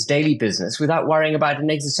about its daily business without worrying about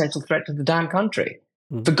an existential threat to the damn country.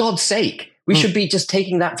 For God's sake, we should be just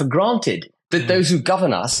taking that for granted, that those who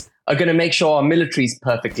govern us are going to make sure our military is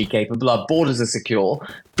perfectly capable, our borders are secure,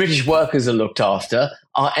 British workers are looked after,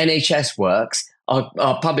 our NHS works,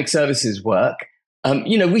 our public services work.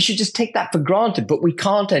 We should just take that for granted, but we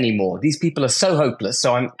can't anymore. These people are so hopeless.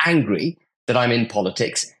 So I'm angry that I'm in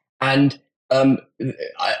politics, and I'm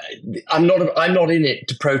not in it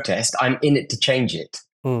to protest. I'm in it to change it.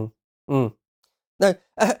 No,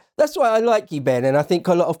 that's why I like you, Ben, and I think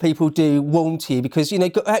a lot of people do warm to you, because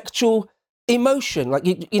got actual emotion, like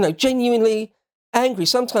genuinely angry.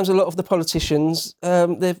 Sometimes a lot of the politicians,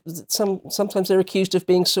 sometimes they're accused of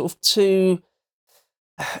being sort of too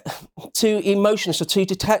emotionless or too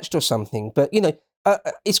detached or something. But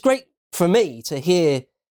it's great for me to hear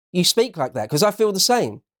you speak like that, because I feel the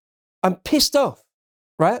same. I'm pissed off,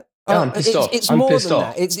 right? I'm pissed off. It's more than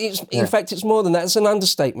that. In fact, it's more than that. It's an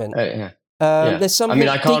understatement. There's something.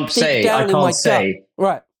 I can't say.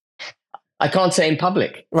 Right. I can't say in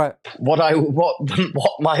public. Right. What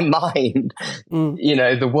my mind,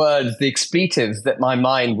 the words, the expletives that my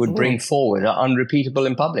mind would bring forward are unrepeatable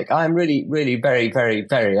in public. I am really, really very, very,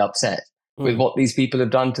 very upset with what these people have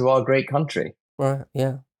done to our great country. Right.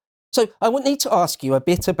 Yeah. So I would need to ask you a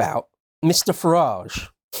bit about Mr. Farage,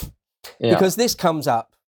 because this comes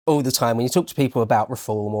up all the time when you talk to people about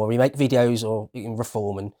reform, or you make videos or in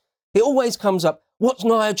reform, and it always comes up. What's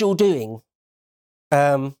Nigel doing?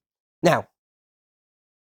 Now,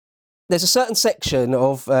 there's a certain section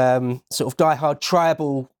of sort of diehard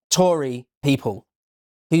tribal Tory people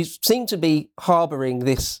who seem to be harbouring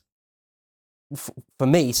this, for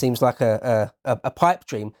me, seems like a pipe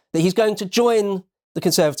dream, that he's going to join the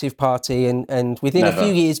Conservative Party and within a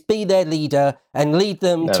few years be their leader and lead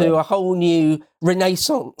them to a whole new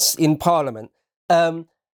renaissance in Parliament. From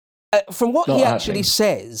what he actually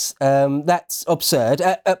says, that's absurd.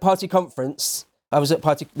 At party conference, I was at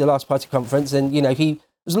the last party conference, and he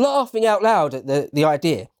was laughing out loud at the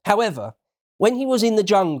idea. However, when he was in the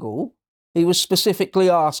jungle, he was specifically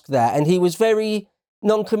asked that, and he was very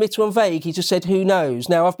non-committal and vague. He just said, "Who knows?"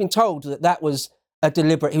 Now, I've been told that was a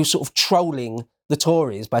deliberate. He was sort of trolling the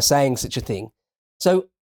Tories by saying such a thing. So,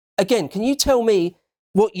 again, can you tell me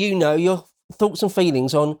what your thoughts and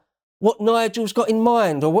feelings on what Nigel's got in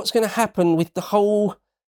mind, or what's going to happen with the whole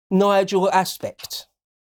Nigel aspect?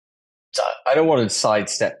 So I don't want to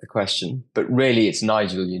sidestep the question, but really it's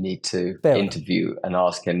Nigel you need to interview and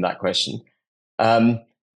ask him that question.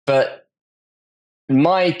 But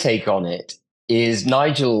my take on it is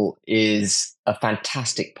Nigel is a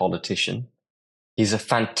fantastic politician. He's a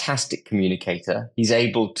fantastic communicator. He's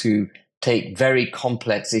able to take very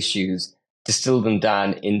complex issues, distill them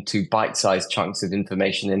down into bite-sized chunks of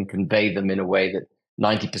information, and convey them in a way that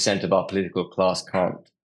 90% of our political class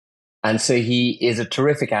can't. And so he is a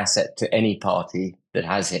terrific asset to any party that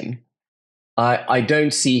has him. I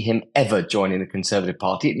don't see him ever joining the Conservative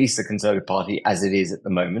Party, at least the Conservative Party as it is at the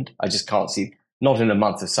moment. I just can't see, not in a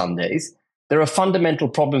month of Sundays. There are fundamental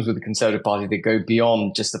problems with the Conservative Party that go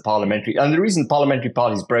beyond just the parliamentary. And the reason the parliamentary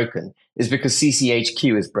party is broken is because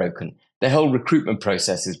CCHQ is broken. Their whole recruitment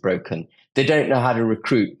process is broken. They don't know how to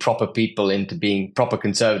recruit proper people into being proper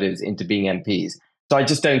Conservatives into being MPs. So I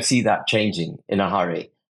just don't see that changing in a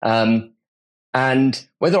hurry. And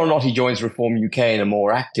whether or not he joins Reform UK in a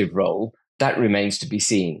more active role, that remains to be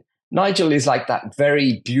seen. Nigel is like that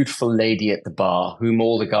very beautiful lady at the bar whom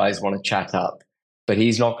all the guys want to chat up, but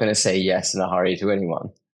he's not going to say yes in a hurry to anyone.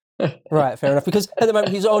 Right, fair enough. Because at the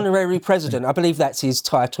moment he's honorary president. I believe that's his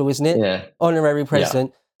title, isn't it? Yeah. Honorary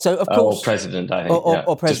president. Yeah. So of course, or president, I think.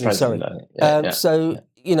 Or president, sorry. So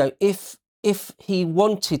you know, if he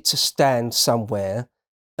wanted to stand somewhere,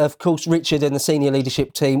 of course, Richard and the senior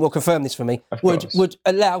leadership team will confirm this for me. Would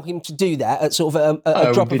allow him to do that at sort of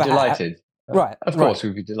a drop of a delighted. Hat. Right, of course,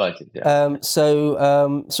 we'd be delighted. Yeah.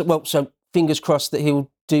 So fingers crossed that he'll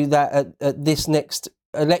do that at this next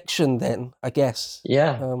election. Then I guess.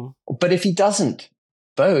 Yeah. But if he doesn't,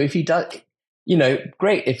 Beau, if he does, you know,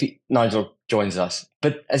 great. If Nigel joins us,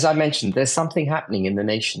 but as I mentioned, there's something happening in the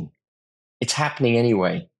nation. It's happening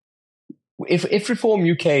anyway. If Reform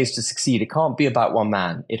UK is to succeed, it can't be about one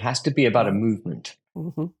man. It has to be about a movement.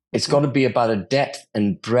 Mm-hmm. It's got to be about a depth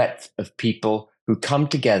and breadth of people who come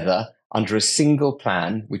together under a single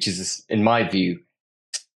plan, which is, in my view,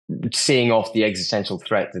 seeing off the existential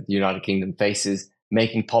threat that the United Kingdom faces,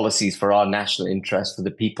 making policies for our national interest, for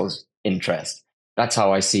the people's interest. That's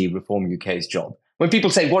how I see Reform UK's job. When people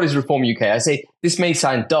say, what is Reform UK? I say, this may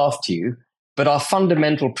sound daft to you, but our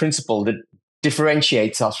fundamental principle that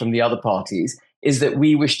differentiates us from the other parties is that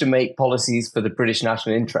we wish to make policies for the British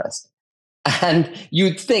national interest. And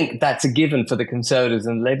you'd think that's a given for the Conservatives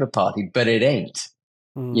and the Labour Party, but it ain't.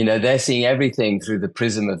 You know, they're seeing everything through the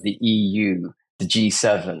prism of the EU, the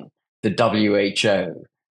G7, the WHO,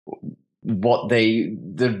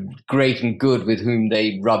 the great and good with whom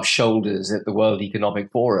they rub shoulders at the World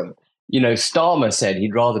Economic Forum. You know, Starmer said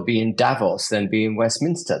he'd rather be in Davos than be in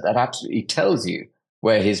Westminster. That absolutely tells you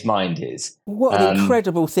where his mind is. What an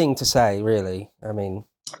incredible thing to say, really. I mean,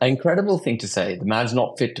 an incredible thing to say. The man's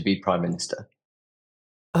not fit to be Prime Minister.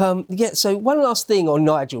 So one last thing on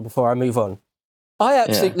Nigel before I move on. I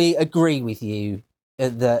absolutely agree with you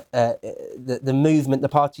that the movement, the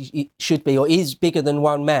party should be or is bigger than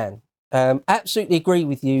one man. Absolutely agree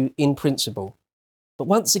with you in principle. But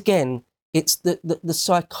once again, it's the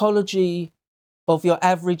psychology of your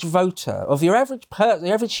average voter, of your average person,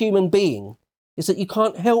 the average human being, is that you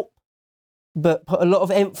can't help but put a lot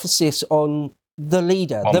of emphasis on the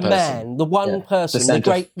leader, man, the one person, the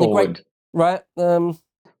great, right?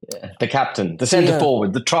 The captain, the centre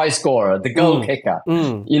forward, the try scorer, the goal kicker.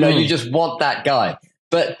 You just want that guy.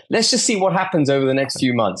 But let's just see what happens over the next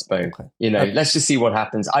few months, Beau. Okay. Let's just see what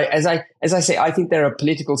happens. As I say, I think there are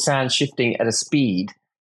political sands shifting at a speed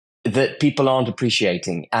that people aren't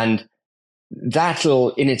appreciating. And that'll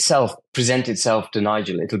in itself present itself to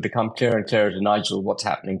Nigel. It'll become clearer and clearer to Nigel what's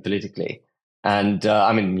happening politically. And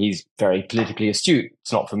he's very politically astute.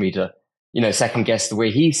 It's not for me to, second guess the way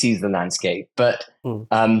he sees the landscape. But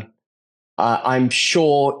I'm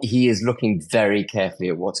sure he is looking very carefully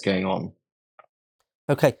at what's going on.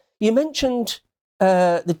 Okay. You mentioned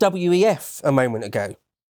the WEF a moment ago.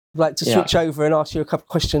 I'd like to switch over and ask you a couple of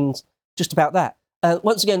questions just about that.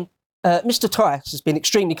 Once again, Mr. Tice has been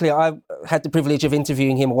extremely clear. I had the privilege of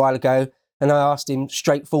interviewing him a while ago, and I asked him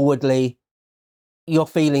straightforwardly your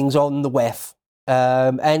feelings on the WEF.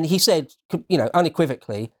 And he said,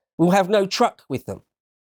 unequivocally, we'll have no truck with them.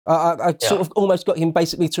 I sort of almost got him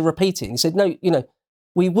basically to repeat it. He said, no,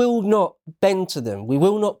 we will not bend to them. We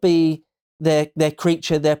will not be their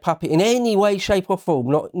creature, their puppet in any way, shape or form,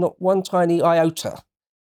 not one tiny iota.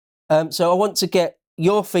 So I want to get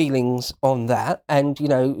your feelings on that and,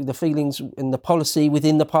 the feelings and the policy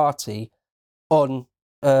within the party on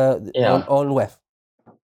WEF.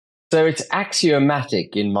 So it's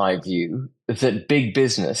axiomatic, in my view, that big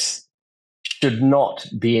business should not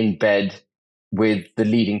be in bed with the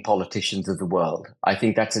leading politicians of the world. I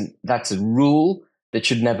think that's a rule that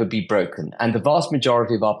should never be broken. And the vast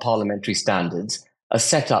majority of our parliamentary standards are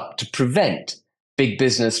set up to prevent big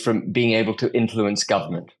business from being able to influence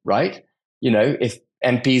government, right? If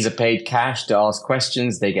MPs are paid cash to ask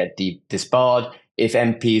questions, they get disbarred. If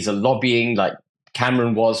MPs are lobbying, like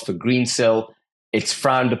Cameron was for Greensill, it's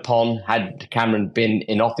frowned upon. Had Cameron been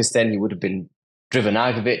in office then, he would have been driven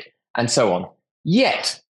out of it, and so on.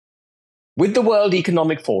 Yet, with the World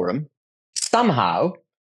Economic Forum, somehow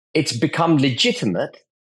it's become legitimate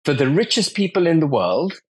for the richest people in the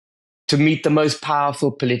world to meet the most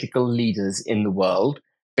powerful political leaders in the world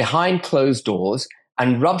behind closed doors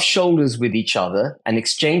and rub shoulders with each other and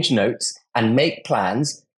exchange notes and make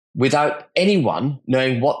plans without anyone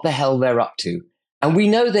knowing what the hell they're up to. And we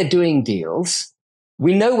know they're doing deals.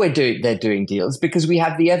 We know they're doing deals because we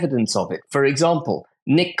have the evidence of it. For example,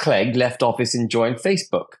 Nick Clegg left office and joined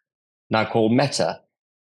Facebook, now called Meta.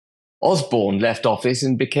 Osborne left office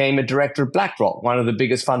and became a director of BlackRock, one of the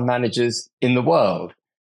biggest fund managers in the world.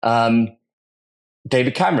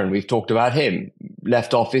 David Cameron, we've talked about him,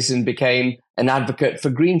 left office and became an advocate for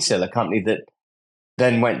Greensill, a company that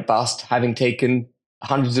then went bust, having taken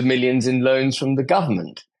hundreds of millions in loans from the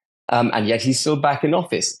government. And yet he's still back in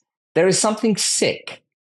office. There is something sick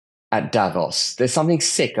at Davos. There's something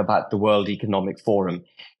sick about the World Economic Forum.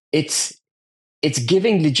 It's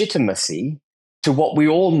giving legitimacy to what we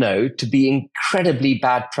all know to be incredibly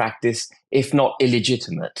bad practice, if not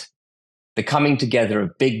illegitimate. The coming together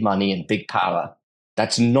of big money and big power.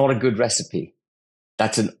 That's not a good recipe.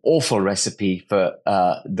 That's an awful recipe for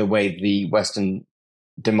the way the Western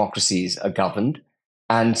democracies are governed.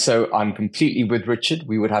 And so I'm completely with Richard.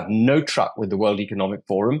 We would have no truck with the World Economic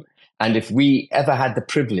Forum. And if we ever had the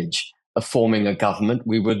privilege of forming a government,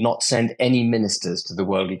 we would not send any ministers to the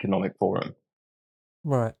World Economic Forum.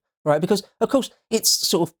 Right. Because, of course, it's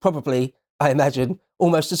sort of probably, I imagine,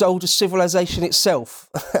 almost as old as civilization itself,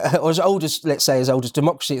 or as old as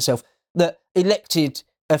democracy itself, that elected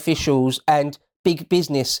officials and big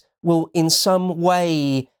business will in some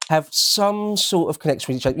way have some sort of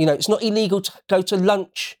connection with each other. You know, it's not illegal to go to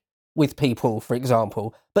lunch with people, for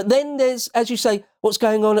example. But then there's, as you say, what's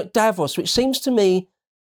going on at Davos, which seems to me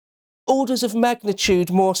orders of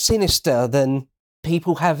magnitude more sinister than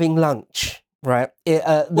people having lunch. Right.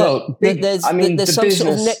 There's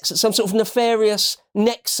some sort of nefarious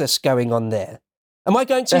nexus going on there. Am I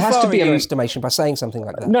going too far in your estimation by saying something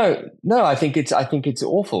like that? No. I think it's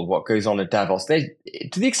awful what goes on at Davos.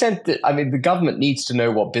 To the extent that the government needs to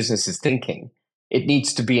know what business is thinking. It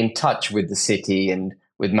needs to be in touch with the city and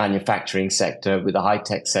with manufacturing sector, with the high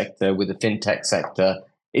tech sector, with the fintech sector.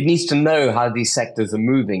 It needs to know how these sectors are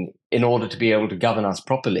moving in order to be able to govern us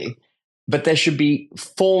properly. But there should be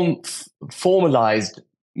formalized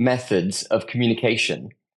methods of communication,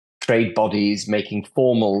 trade bodies making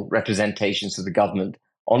formal representations to the government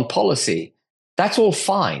on policy. That's all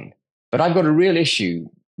fine. But I've got a real issue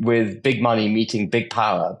with big money meeting big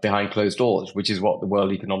power behind closed doors, which is what the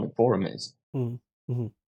World Economic Forum is. Mm-hmm.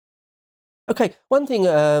 Okay, one thing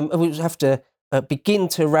we have to begin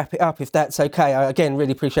to wrap it up, if that's okay. I, again,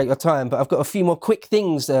 really appreciate your time, but I've got a few more quick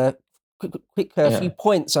things, few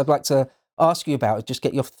points I'd like to ask you about, just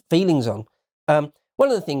get your feelings on. One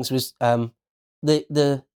of the things was the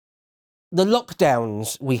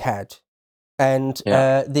lockdowns we had, and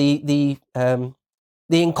the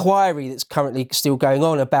inquiry that's currently still going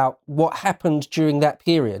on about what happened during that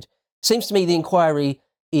period. Seems to me the inquiry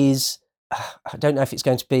is, I don't know if it's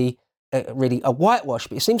going to be really a whitewash,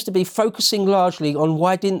 but it seems to be focusing largely on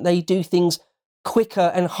why didn't they do things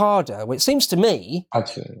quicker and harder. Well, it seems to me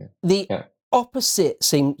opposite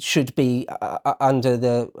should be under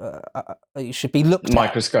the it should be looked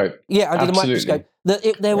microscope. Under the microscope.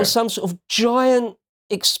 That there was some sort of giant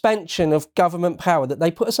expansion of government power, that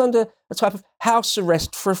they put us under a type of house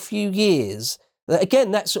arrest for a few years. That,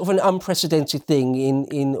 again, that's sort of an unprecedented thing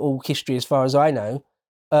in all history, as far as I know.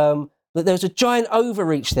 That there was a giant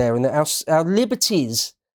overreach there, and that our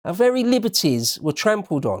liberties, our very liberties, were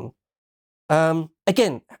trampled on.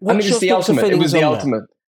 Again, what's your thoughts and feelings on that?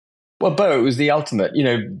 Well, Beau, it was the ultimate. You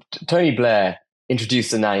know, Tony Blair introduced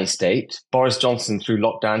the nanny state. Boris Johnson, through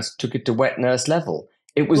lockdowns, took it to wet nurse level.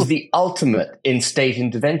 It was the ultimate in state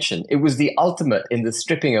intervention. It was the ultimate in the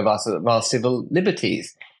stripping of us of our civil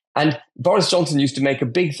liberties. And Boris Johnson used to make a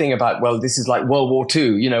big thing about, well, this is like World War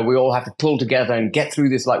II. You know, we all have to pull together and get through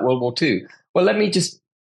this like World War II. Well, let me just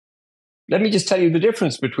tell you the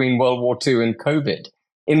difference between World War II and COVID.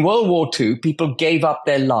 In World War II, people gave up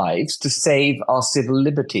their lives to save our civil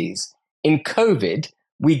liberties. In COVID,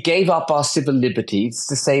 we gave up our civil liberties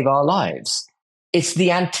to save our lives. It's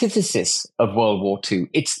the antithesis of World War II.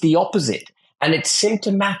 It's the opposite. And it's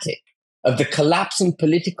symptomatic of the collapse in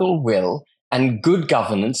political will and good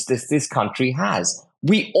governance that this country has.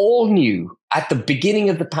 We all knew at the beginning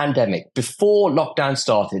of the pandemic, before lockdown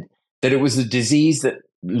started, that it was a disease that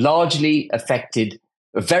very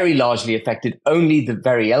largely affected only the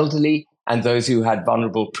very elderly and those who had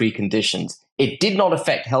vulnerable preconditions. It did not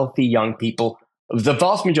affect healthy young people. The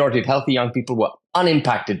vast majority of healthy young people were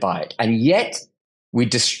unimpacted by it. And yet we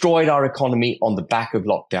destroyed our economy on the back of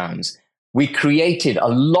lockdowns. We created a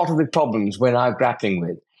lot of the problems we're now grappling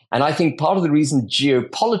with. And I think part of the reason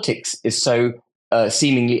geopolitics is so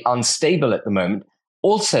seemingly unstable at the moment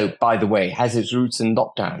also, by the way, has its roots in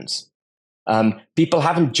lockdowns. People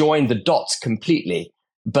haven't joined the dots completely,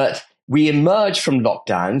 but we emerged from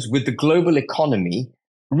lockdowns with the global economy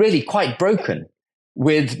really quite broken,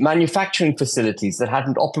 with manufacturing facilities that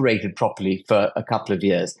hadn't operated properly for a couple of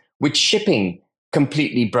years, with shipping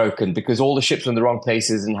completely broken because all the ships were in the wrong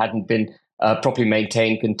places and hadn't been properly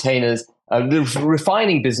maintained, containers, the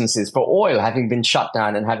refining businesses for oil having been shut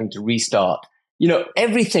down and having to restart.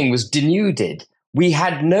 Everything was denuded. We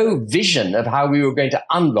had no vision of how we were going to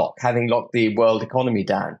unlock, having locked the world economy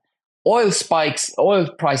down. Oil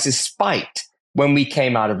prices spiked when we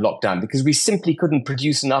came out of lockdown because we simply couldn't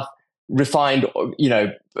produce enough refined,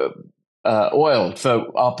 oil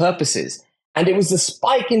for our purposes. And it was the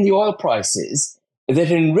spike in the oil prices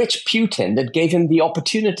that enriched Putin that gave him the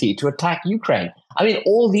opportunity to attack Ukraine. I mean,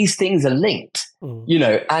 all these things are linked,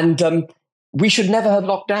 and we should never have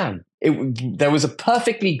locked down. There was a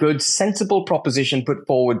perfectly good, sensible proposition put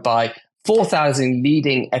forward by 4,000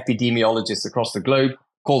 leading epidemiologists across the globe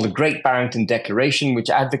called the Great Barrington Declaration, which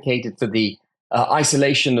advocated for the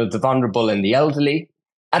isolation of the vulnerable and the elderly.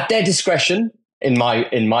 At their discretion, in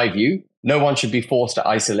my view, no one should be forced to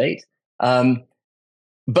isolate.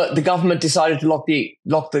 But the government decided to lock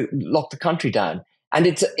the country down. And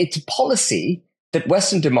it's a policy that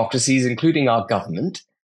Western democracies, including our government,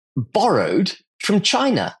 borrowed from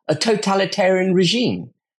China, a totalitarian regime.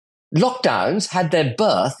 Lockdowns had their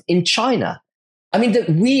birth in China. I mean, that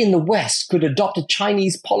we in the West could adopt a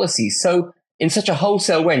Chinese policy in such a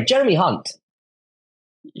wholesale way. And Jeremy Hunt,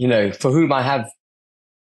 for whom I have,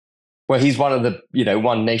 well, he's one of the,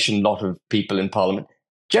 one nation lot of people in Parliament.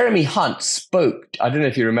 Jeremy Hunt spoke, I don't know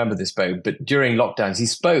if you remember this, Beau, but during lockdowns, he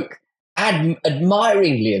spoke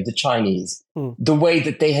admiringly of the Chinese, the way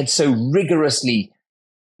that they had so rigorously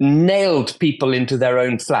nailed people into their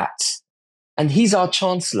own flats. And he's our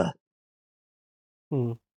chancellor.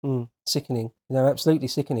 Sickening. Absolutely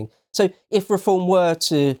sickening. So if reform were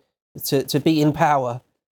to be in power,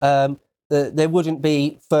 there wouldn't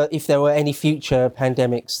be, if there were any future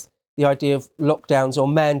pandemics, the idea of lockdowns or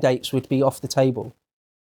mandates would be off the table.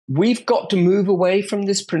 We've got to move away from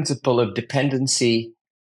this principle of dependency,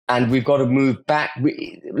 and we've got to move back.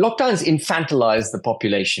 Lockdowns infantilized the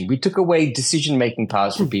population. We took away decision-making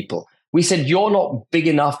powers from people. We said, you're not big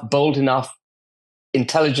enough, bold enough,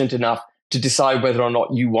 intelligent enough to decide whether or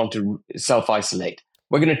not you want to self-isolate.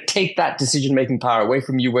 We're going to take that decision-making power away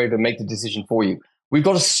from you. We're going to make the decision for you. We've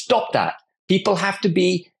got to stop that. People have to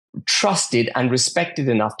be trusted and respected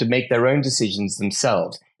enough to make their own decisions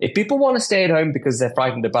themselves. If people want to stay at home because they're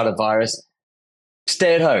frightened about a virus,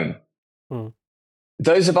 stay at home.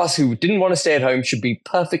 Those of us who didn't want to stay at home should be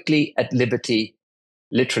perfectly at liberty,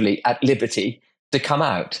 literally at liberty, to come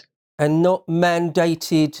out. And not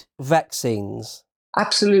mandated vaccines?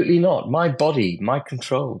 Absolutely not. My body, my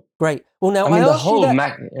control. Great. Well, now I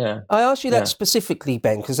asked you that specifically,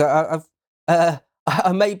 Ben, because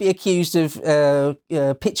I may be accused of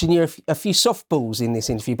pitching you a few softballs in this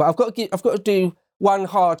interview, but I've got to do one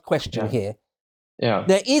hard question here. Yeah.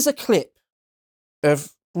 There is a clip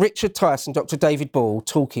of Richard Tice and Dr. David Beau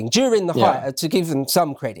talking during the height, to give them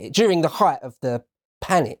some credit, during the height of the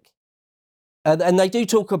panic. And they do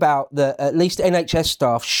talk about that at least NHS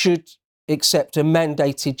staff should accept a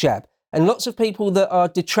mandated jab. And lots of people that are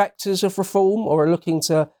detractors of reform or are looking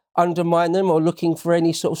to undermine them or looking for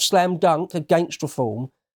any sort of slam dunk against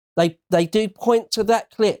reform, they do point to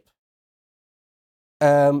that clip.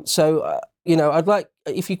 I'd like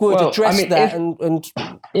if you could address that and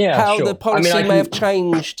how the policy may have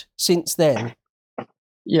changed since then.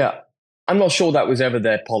 Yeah, I'm not sure that was ever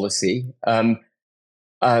their policy.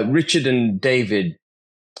 Richard and David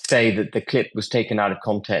say that the clip was taken out of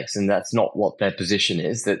context, and that's not what their position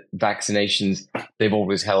is, that vaccinations, they've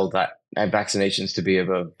always held that vaccinations to be of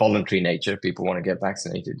a voluntary nature. If people want to get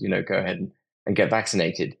vaccinated, go ahead and get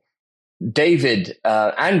vaccinated. David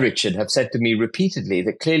and Richard have said to me repeatedly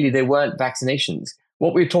that clearly they weren't vaccinations.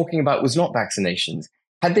 What we were talking about was not vaccinations.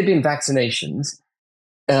 Had they been vaccinations,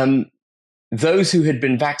 those who had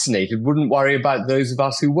been vaccinated wouldn't worry about those of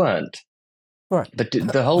us who weren't. Right. But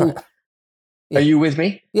the whole... Are you with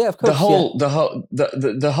me? Yeah, of course.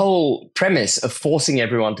 The whole premise of forcing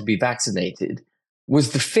everyone to be vaccinated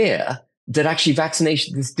was the fear that actually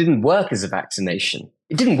this didn't work as a vaccination.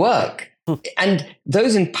 It didn't work. And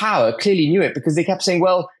those in power clearly knew it because they kept saying,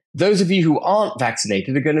 well, those of you who aren't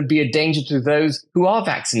vaccinated are going to be a danger to those who are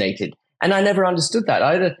vaccinated. And I never understood that.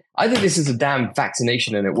 Either this is a damn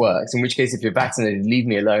vaccination and it works, in which case if you're vaccinated, leave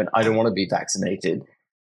me alone. I don't want to be vaccinated.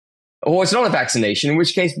 Or it's not a vaccination, in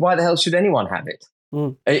which case, why the hell should anyone have it?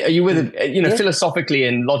 Are you with it? Yeah. Philosophically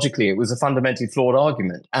and logically, it was a fundamentally flawed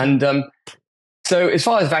argument. And so as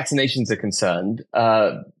far as vaccinations are concerned,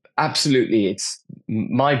 absolutely, it's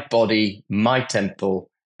my body, my temple,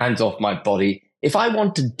 hands off my body. If I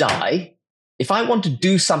want to die, if I want to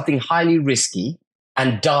do something highly risky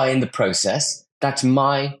and die in the process, that's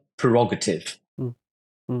my prerogative.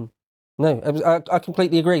 No, I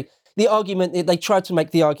completely agree. The argument, they tried to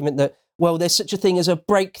make the argument that, well, there's such a thing as a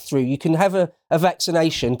breakthrough. You can have a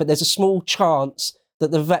vaccination, but there's a small chance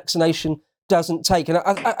that the vaccination doesn't take. And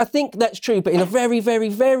I think that's true, but in a very, very,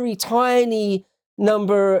 very tiny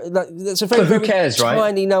number, that's a very, But who very cares,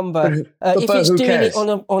 tiny right? number. But If it's who doing cares?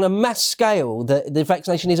 it on a mass scale, that the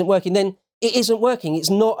vaccination isn't working, then it isn't working. It's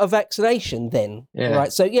not a vaccination then,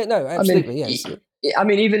 right? So, yeah, no, absolutely, yes. I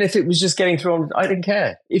mean, even if it was just getting through on, I don't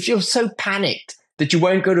care. If you're so panicked that you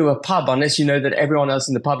won't go to a pub unless you know that everyone else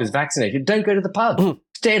in the pub is vaccinated, don't go to the pub.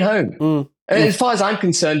 Stay at home. As far as I'm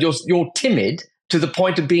concerned, you're timid to the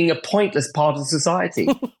point of being a pointless part of society.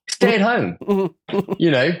 Stay at home.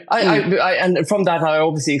 And from that, I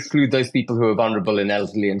obviously exclude those people who are vulnerable and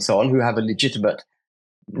elderly and so on, who have a legitimate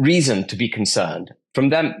reason to be concerned. From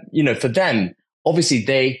them, for them, obviously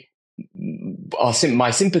they are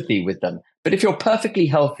my sympathy with them. But if you're a perfectly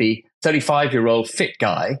healthy 35-year-old fit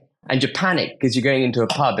guy and you panic because you're going into a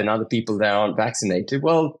pub and other people there aren't vaccinated,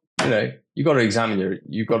 well, you've got to examine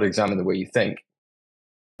the way you think.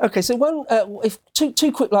 Okay, so one, if two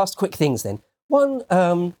last quick things then. One,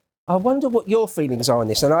 I wonder what your feelings are on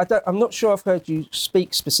this, and I'm not sure I've heard you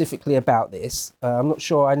speak specifically about this. I'm not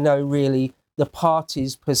sure I know really the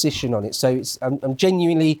party's position on it, so I'm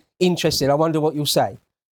genuinely interested. I wonder what you'll say.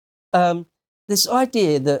 This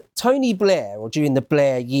idea that Tony Blair, or during the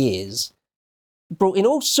Blair years, brought in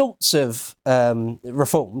all sorts of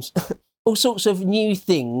reforms, all sorts of new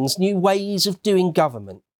things, new ways of doing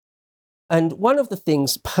government. And one of the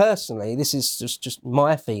things, personally, this is just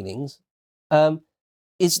my feelings,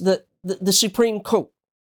 is that the Supreme Court,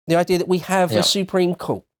 the idea that we have a Supreme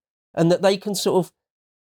Court, and that they can sort of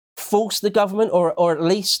force the government, or at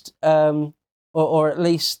least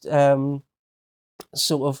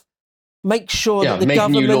sort of make sure that the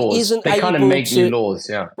government isn't able to... They kind of make new laws,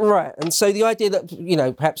 yeah. Right, and so the idea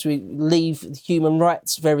that, perhaps we leave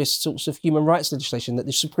various sorts of human rights legislation, that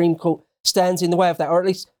the Supreme Court stands in the way of that, or at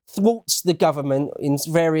least thwarts the government in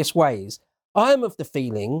various ways. I'm of the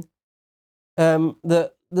feeling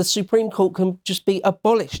that the Supreme Court can just be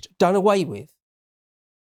abolished, done away with.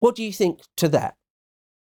 What do you think to that?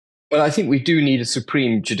 Well, I think we do need a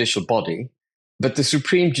supreme judicial body, but the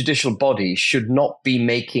supreme judicial body should not be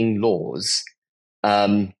making laws,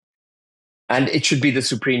 and it should be the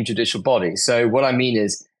supreme judicial body. So what I mean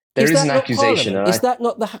is, there is an accusation. Is that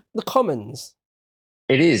not the Commons?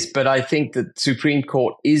 It is, but I think that the Supreme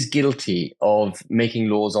Court is guilty of making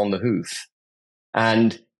laws on the hoof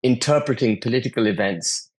and interpreting political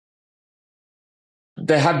events.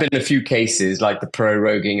 There have been a few cases like the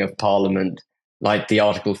proroguing of Parliament, like the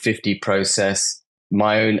Article 50 process,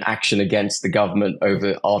 my own action against the government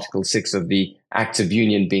over Article 6 of the Acts of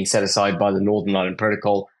Union being set aside by the Northern Ireland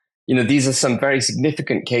Protocol. These are some very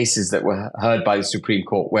significant cases that were heard by the Supreme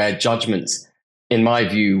Court where judgments, in my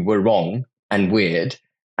view, were wrong and weird,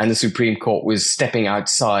 and the Supreme Court was stepping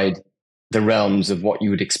outside the realms of what you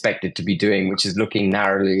would expect it to be doing, which is looking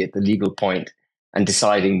narrowly at the legal point and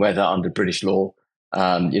deciding whether under British law,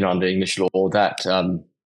 under English law, that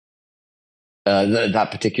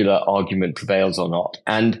that particular argument prevails or not.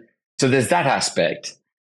 And so there's that aspect.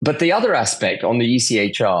 But the other aspect on the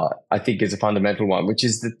ECHR, I think, is a fundamental one, which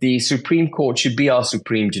is that the Supreme Court should be our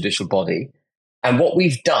supreme judicial body. And what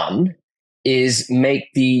we've done is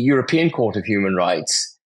make the European Court of Human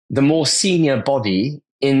Rights the more senior body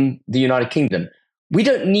in the United Kingdom. We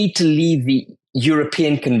don't need to leave the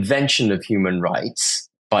European Convention of Human Rights,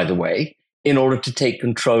 by the way, in order to take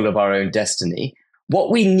control of our own destiny. What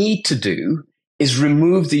we need to do is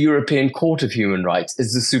remove the European Court of Human Rights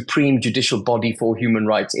as the supreme judicial body for human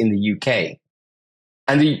rights in the UK.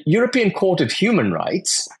 And the European Court of Human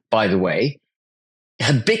Rights, by the way,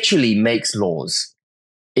 habitually makes laws.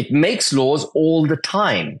 It makes laws all the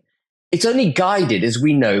time. It's only guided, as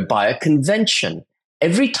we know, by a convention.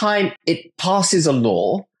 Every time it passes a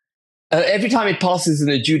law, every time it passes an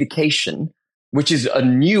adjudication, which is a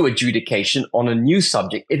new adjudication on a new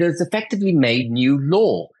subject, it has effectively made new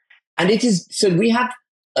law. And it is, so we have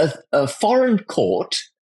a foreign court,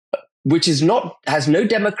 which has no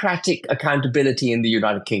democratic accountability in the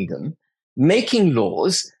United Kingdom, making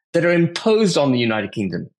laws that are imposed on the United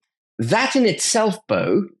Kingdom. That in itself,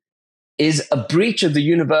 Beau, is a breach of the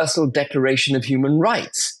Universal Declaration of Human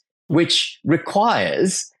Rights, which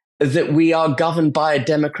requires that we are governed by a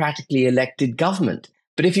democratically elected government.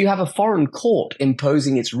 But if you have a foreign court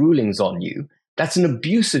imposing its rulings on you, that's an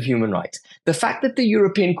abuse of human rights. The fact that the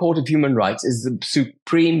European Court of Human Rights is the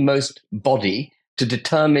supreme most body to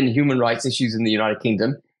determine human rights issues in the United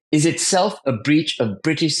Kingdom is itself a breach of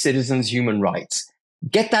British citizens' human rights.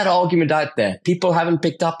 Get that argument out there. People haven't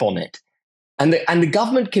picked up on it. And the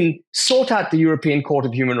government can sort out the European Court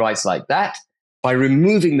of Human Rights like that by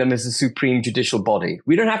removing them as a supreme judicial body.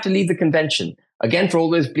 We don't have to leave the convention. Again, for all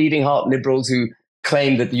those bleeding heart liberals who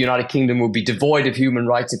claim that the United Kingdom would be devoid of human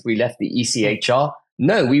rights if we left the ECHR,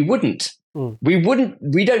 no, we wouldn't. We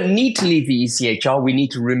don't need to leave the ECHR. We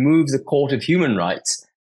need to remove the Court of Human Rights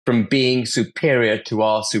from being superior to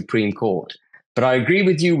our Supreme Court. But I agree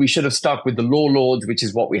with you, we should have stuck with the law lords, which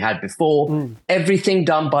is what we had before. Everything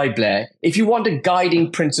done by Blair. If you want a guiding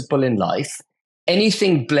principle in life,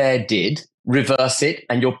 anything Blair did, reverse it,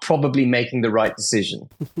 and you're probably making the right decision.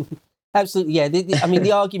 Absolutely, yeah.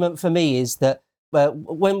 The argument for me is that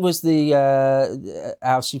when was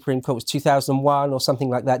our Supreme Court? Was 2001 or something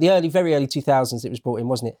like that? Very early 2000s it was brought in,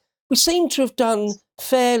 wasn't it? We seem to have done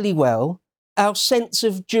fairly well. Our sense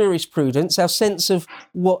of jurisprudence, our sense of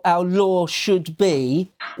what our law should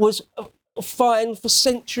be, was fine for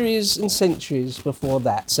centuries and centuries before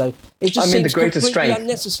that. So it just seems completely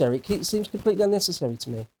unnecessary. It seems completely unnecessary to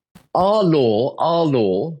me. Our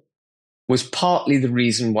law was partly the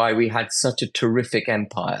reason why we had such a terrific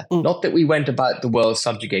empire. Not that we went about the world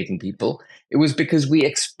subjugating people. It was because we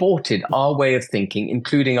exported our way of thinking,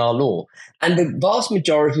 including our law. And the vast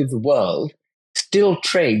majority of the world still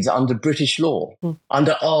trades under British law,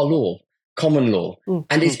 under our law, common law.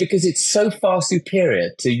 And it's because it's so far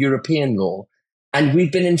superior to European law. And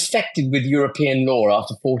we've been infected with European law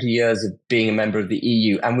after 40 years of being a member of the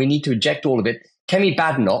EU. And we need to eject all of it. Kemi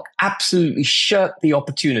Badenoch absolutely shirked the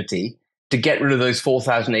opportunity to get rid of those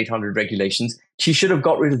 4,800 regulations. She should have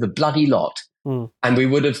got rid of the bloody lot. And we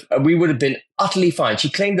would have been utterly fine. She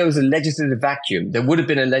claimed there was a legislative vacuum. There would have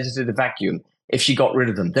been a legislative vacuum if she got rid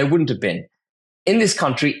of them. There wouldn't have been. In this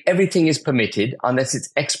country, everything is permitted unless it's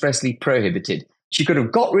expressly prohibited. She could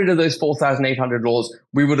have got rid of those 4,800 laws.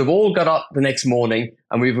 We would have all got up the next morning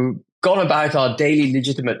and we would have gone about our daily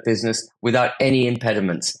legitimate business without any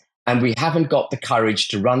impediments. And we haven't got the courage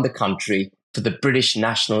to run the country for the British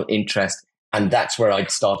national interest. And that's where I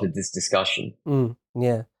started this discussion.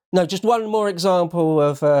 Yeah. No, just one more example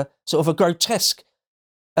of sort of a grotesque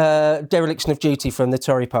dereliction of duty from the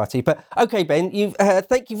Tory party. But okay, Ben,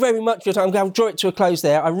 thank you very much for your time. I'm going to draw it to a close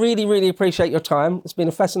there. I really, really appreciate your time. It's been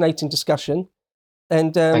a fascinating discussion.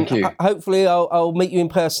 And thank you. Hopefully I'll meet you in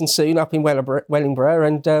person soon up in Wellingborough.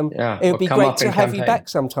 And it would be great to have you back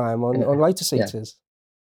sometime on Later Seaters.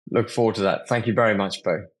 Look forward to that. Thank you very much,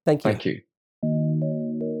 Beau. Thank you. Thank you.